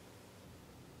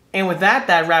 And with that,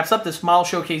 that wraps up this model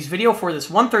showcase video for this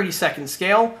 1/32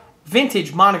 scale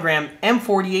vintage Monogram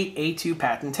M48A2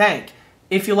 Patton tank.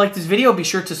 If you like this video, be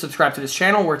sure to subscribe to this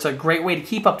channel, where it's a great way to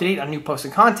keep up to date on new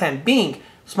posted content, being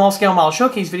small scale model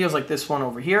showcase videos like this one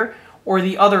over here, or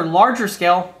the other larger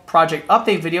scale project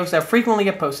update videos that frequently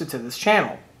get posted to this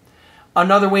channel.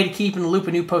 Another way to keep in the loop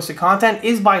of new posted content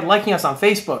is by liking us on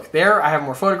Facebook. There, I have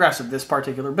more photographs of this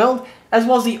particular build, as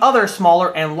well as the other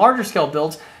smaller and larger scale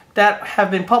builds that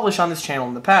have been published on this channel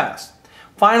in the past.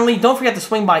 Finally, don't forget to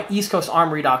swing by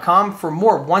eastcoastarmory.com for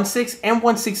more 1/6 and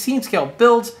 1/16 scale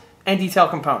builds and detail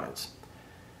components.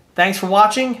 Thanks for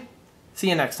watching. See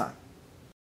you next time.